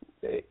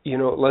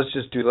 Let's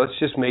just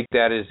make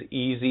that as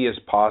easy as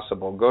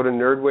possible. Go to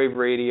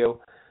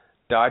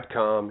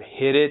nerdwaveradio.com.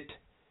 Hit it.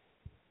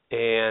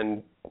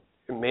 And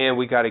man,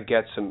 we got to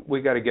get some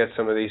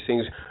of these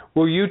things.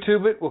 We'll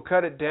YouTube it. We'll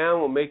cut it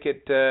down. We'll make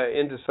it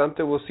into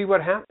something. We'll see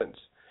what happens.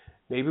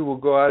 Maybe we'll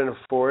go out in a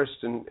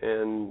forest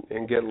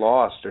and get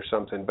lost or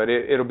something. But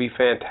it'll be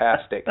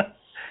fantastic,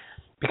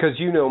 because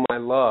my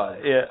love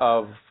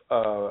of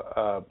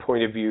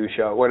point of view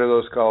shot. What are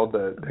those called?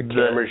 The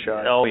camera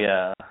shots. Oh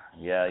yeah,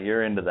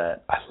 you're into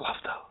that. I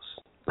love those.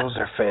 Those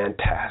are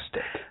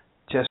fantastic.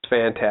 Just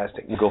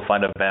fantastic. You go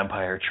find a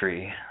vampire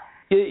tree.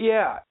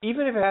 Yeah,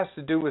 even if it has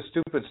to do with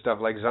stupid stuff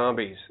like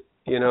zombies,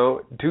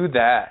 do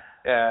that.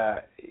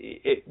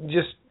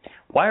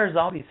 Why are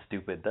zombies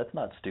stupid? That's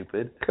not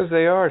stupid. Because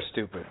they are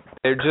stupid.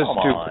 They're just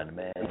stupid. Come on,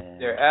 man.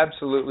 They're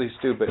absolutely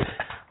stupid.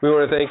 We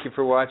want to thank you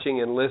for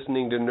watching and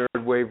listening to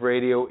Nerdwave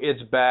Radio.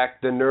 It's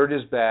back. The nerd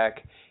is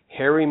back.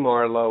 Harry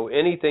Marlow.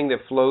 Anything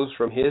that flows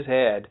from his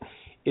head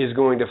is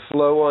going to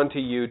flow onto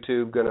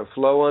YouTube, going to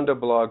flow onto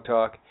Blog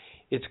Talk.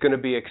 It's going to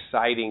be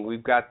exciting.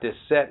 We've got this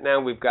set now.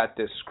 We've got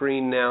this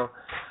screen now.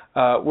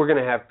 We're going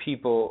to have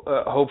people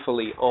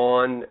hopefully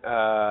on.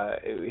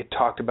 We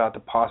talked about the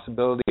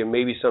possibility of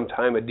maybe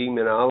sometime a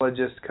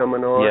demonologist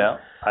coming on. Yeah,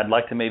 I'd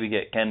like to maybe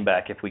get Ken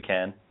back if we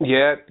can.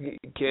 Yeah,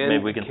 Ken.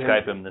 Maybe we can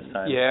Skype him this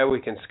time. Yeah,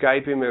 we can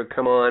Skype him. He'll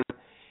come on.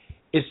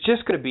 It's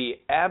just going to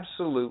be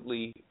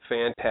absolutely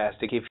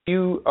fantastic. If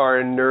you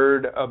are a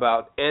nerd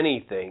about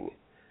anything,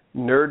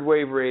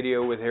 Nerdwave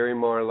Radio with Harry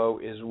Marlow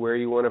is where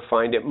you want to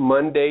find it.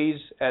 Mondays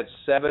at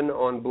 7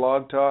 on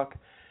Blog Talk.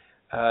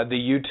 The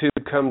YouTube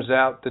comes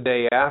out the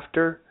day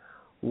after.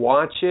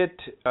 Watch it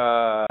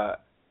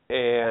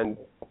and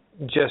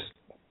just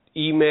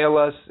email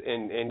us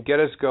and get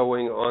us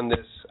going on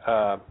this.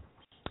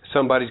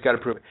 Somebody's Got to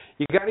Prove It.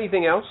 You got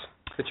anything else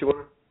that you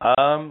want?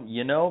 I'm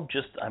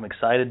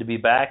excited to be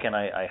back, and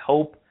I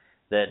hope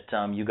that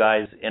you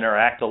guys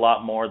interact a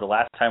lot more. The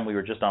last time we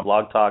were just on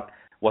Blog Talk,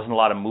 wasn't a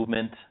lot of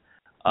movement.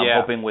 I'm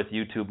hoping with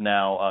YouTube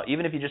now,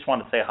 even if you just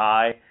want to say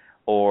hi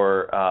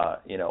or,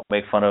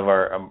 make fun of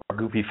our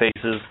goofy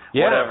faces,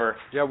 whatever.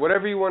 Yeah,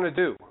 whatever you want to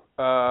do.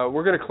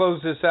 We're going to close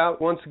this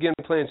out. Once again,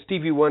 playing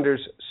Stevie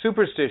Wonder's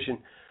Superstition.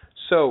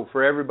 So,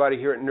 for everybody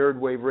here at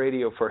Nerdwave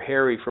Radio, for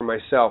Harry, for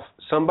myself,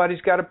 Somebody's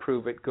Got to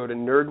Prove It. Go to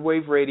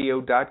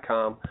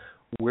nerdwaveradio.com.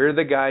 We're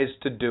the guys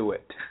to do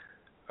it.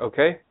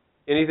 Okay?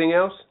 Anything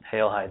else?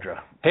 Hail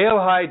Hydra. Hail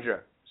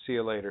Hydra. See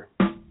you later.